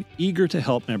active and eager to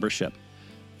help membership.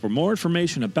 For more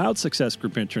information about Success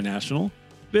Group International,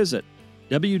 visit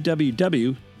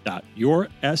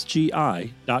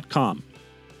www.yoursgi.com.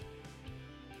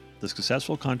 The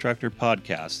Successful Contractor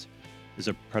Podcast is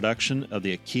a production of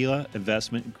the Aquila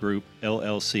Investment Group,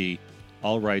 LLC,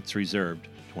 all rights reserved,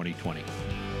 2020.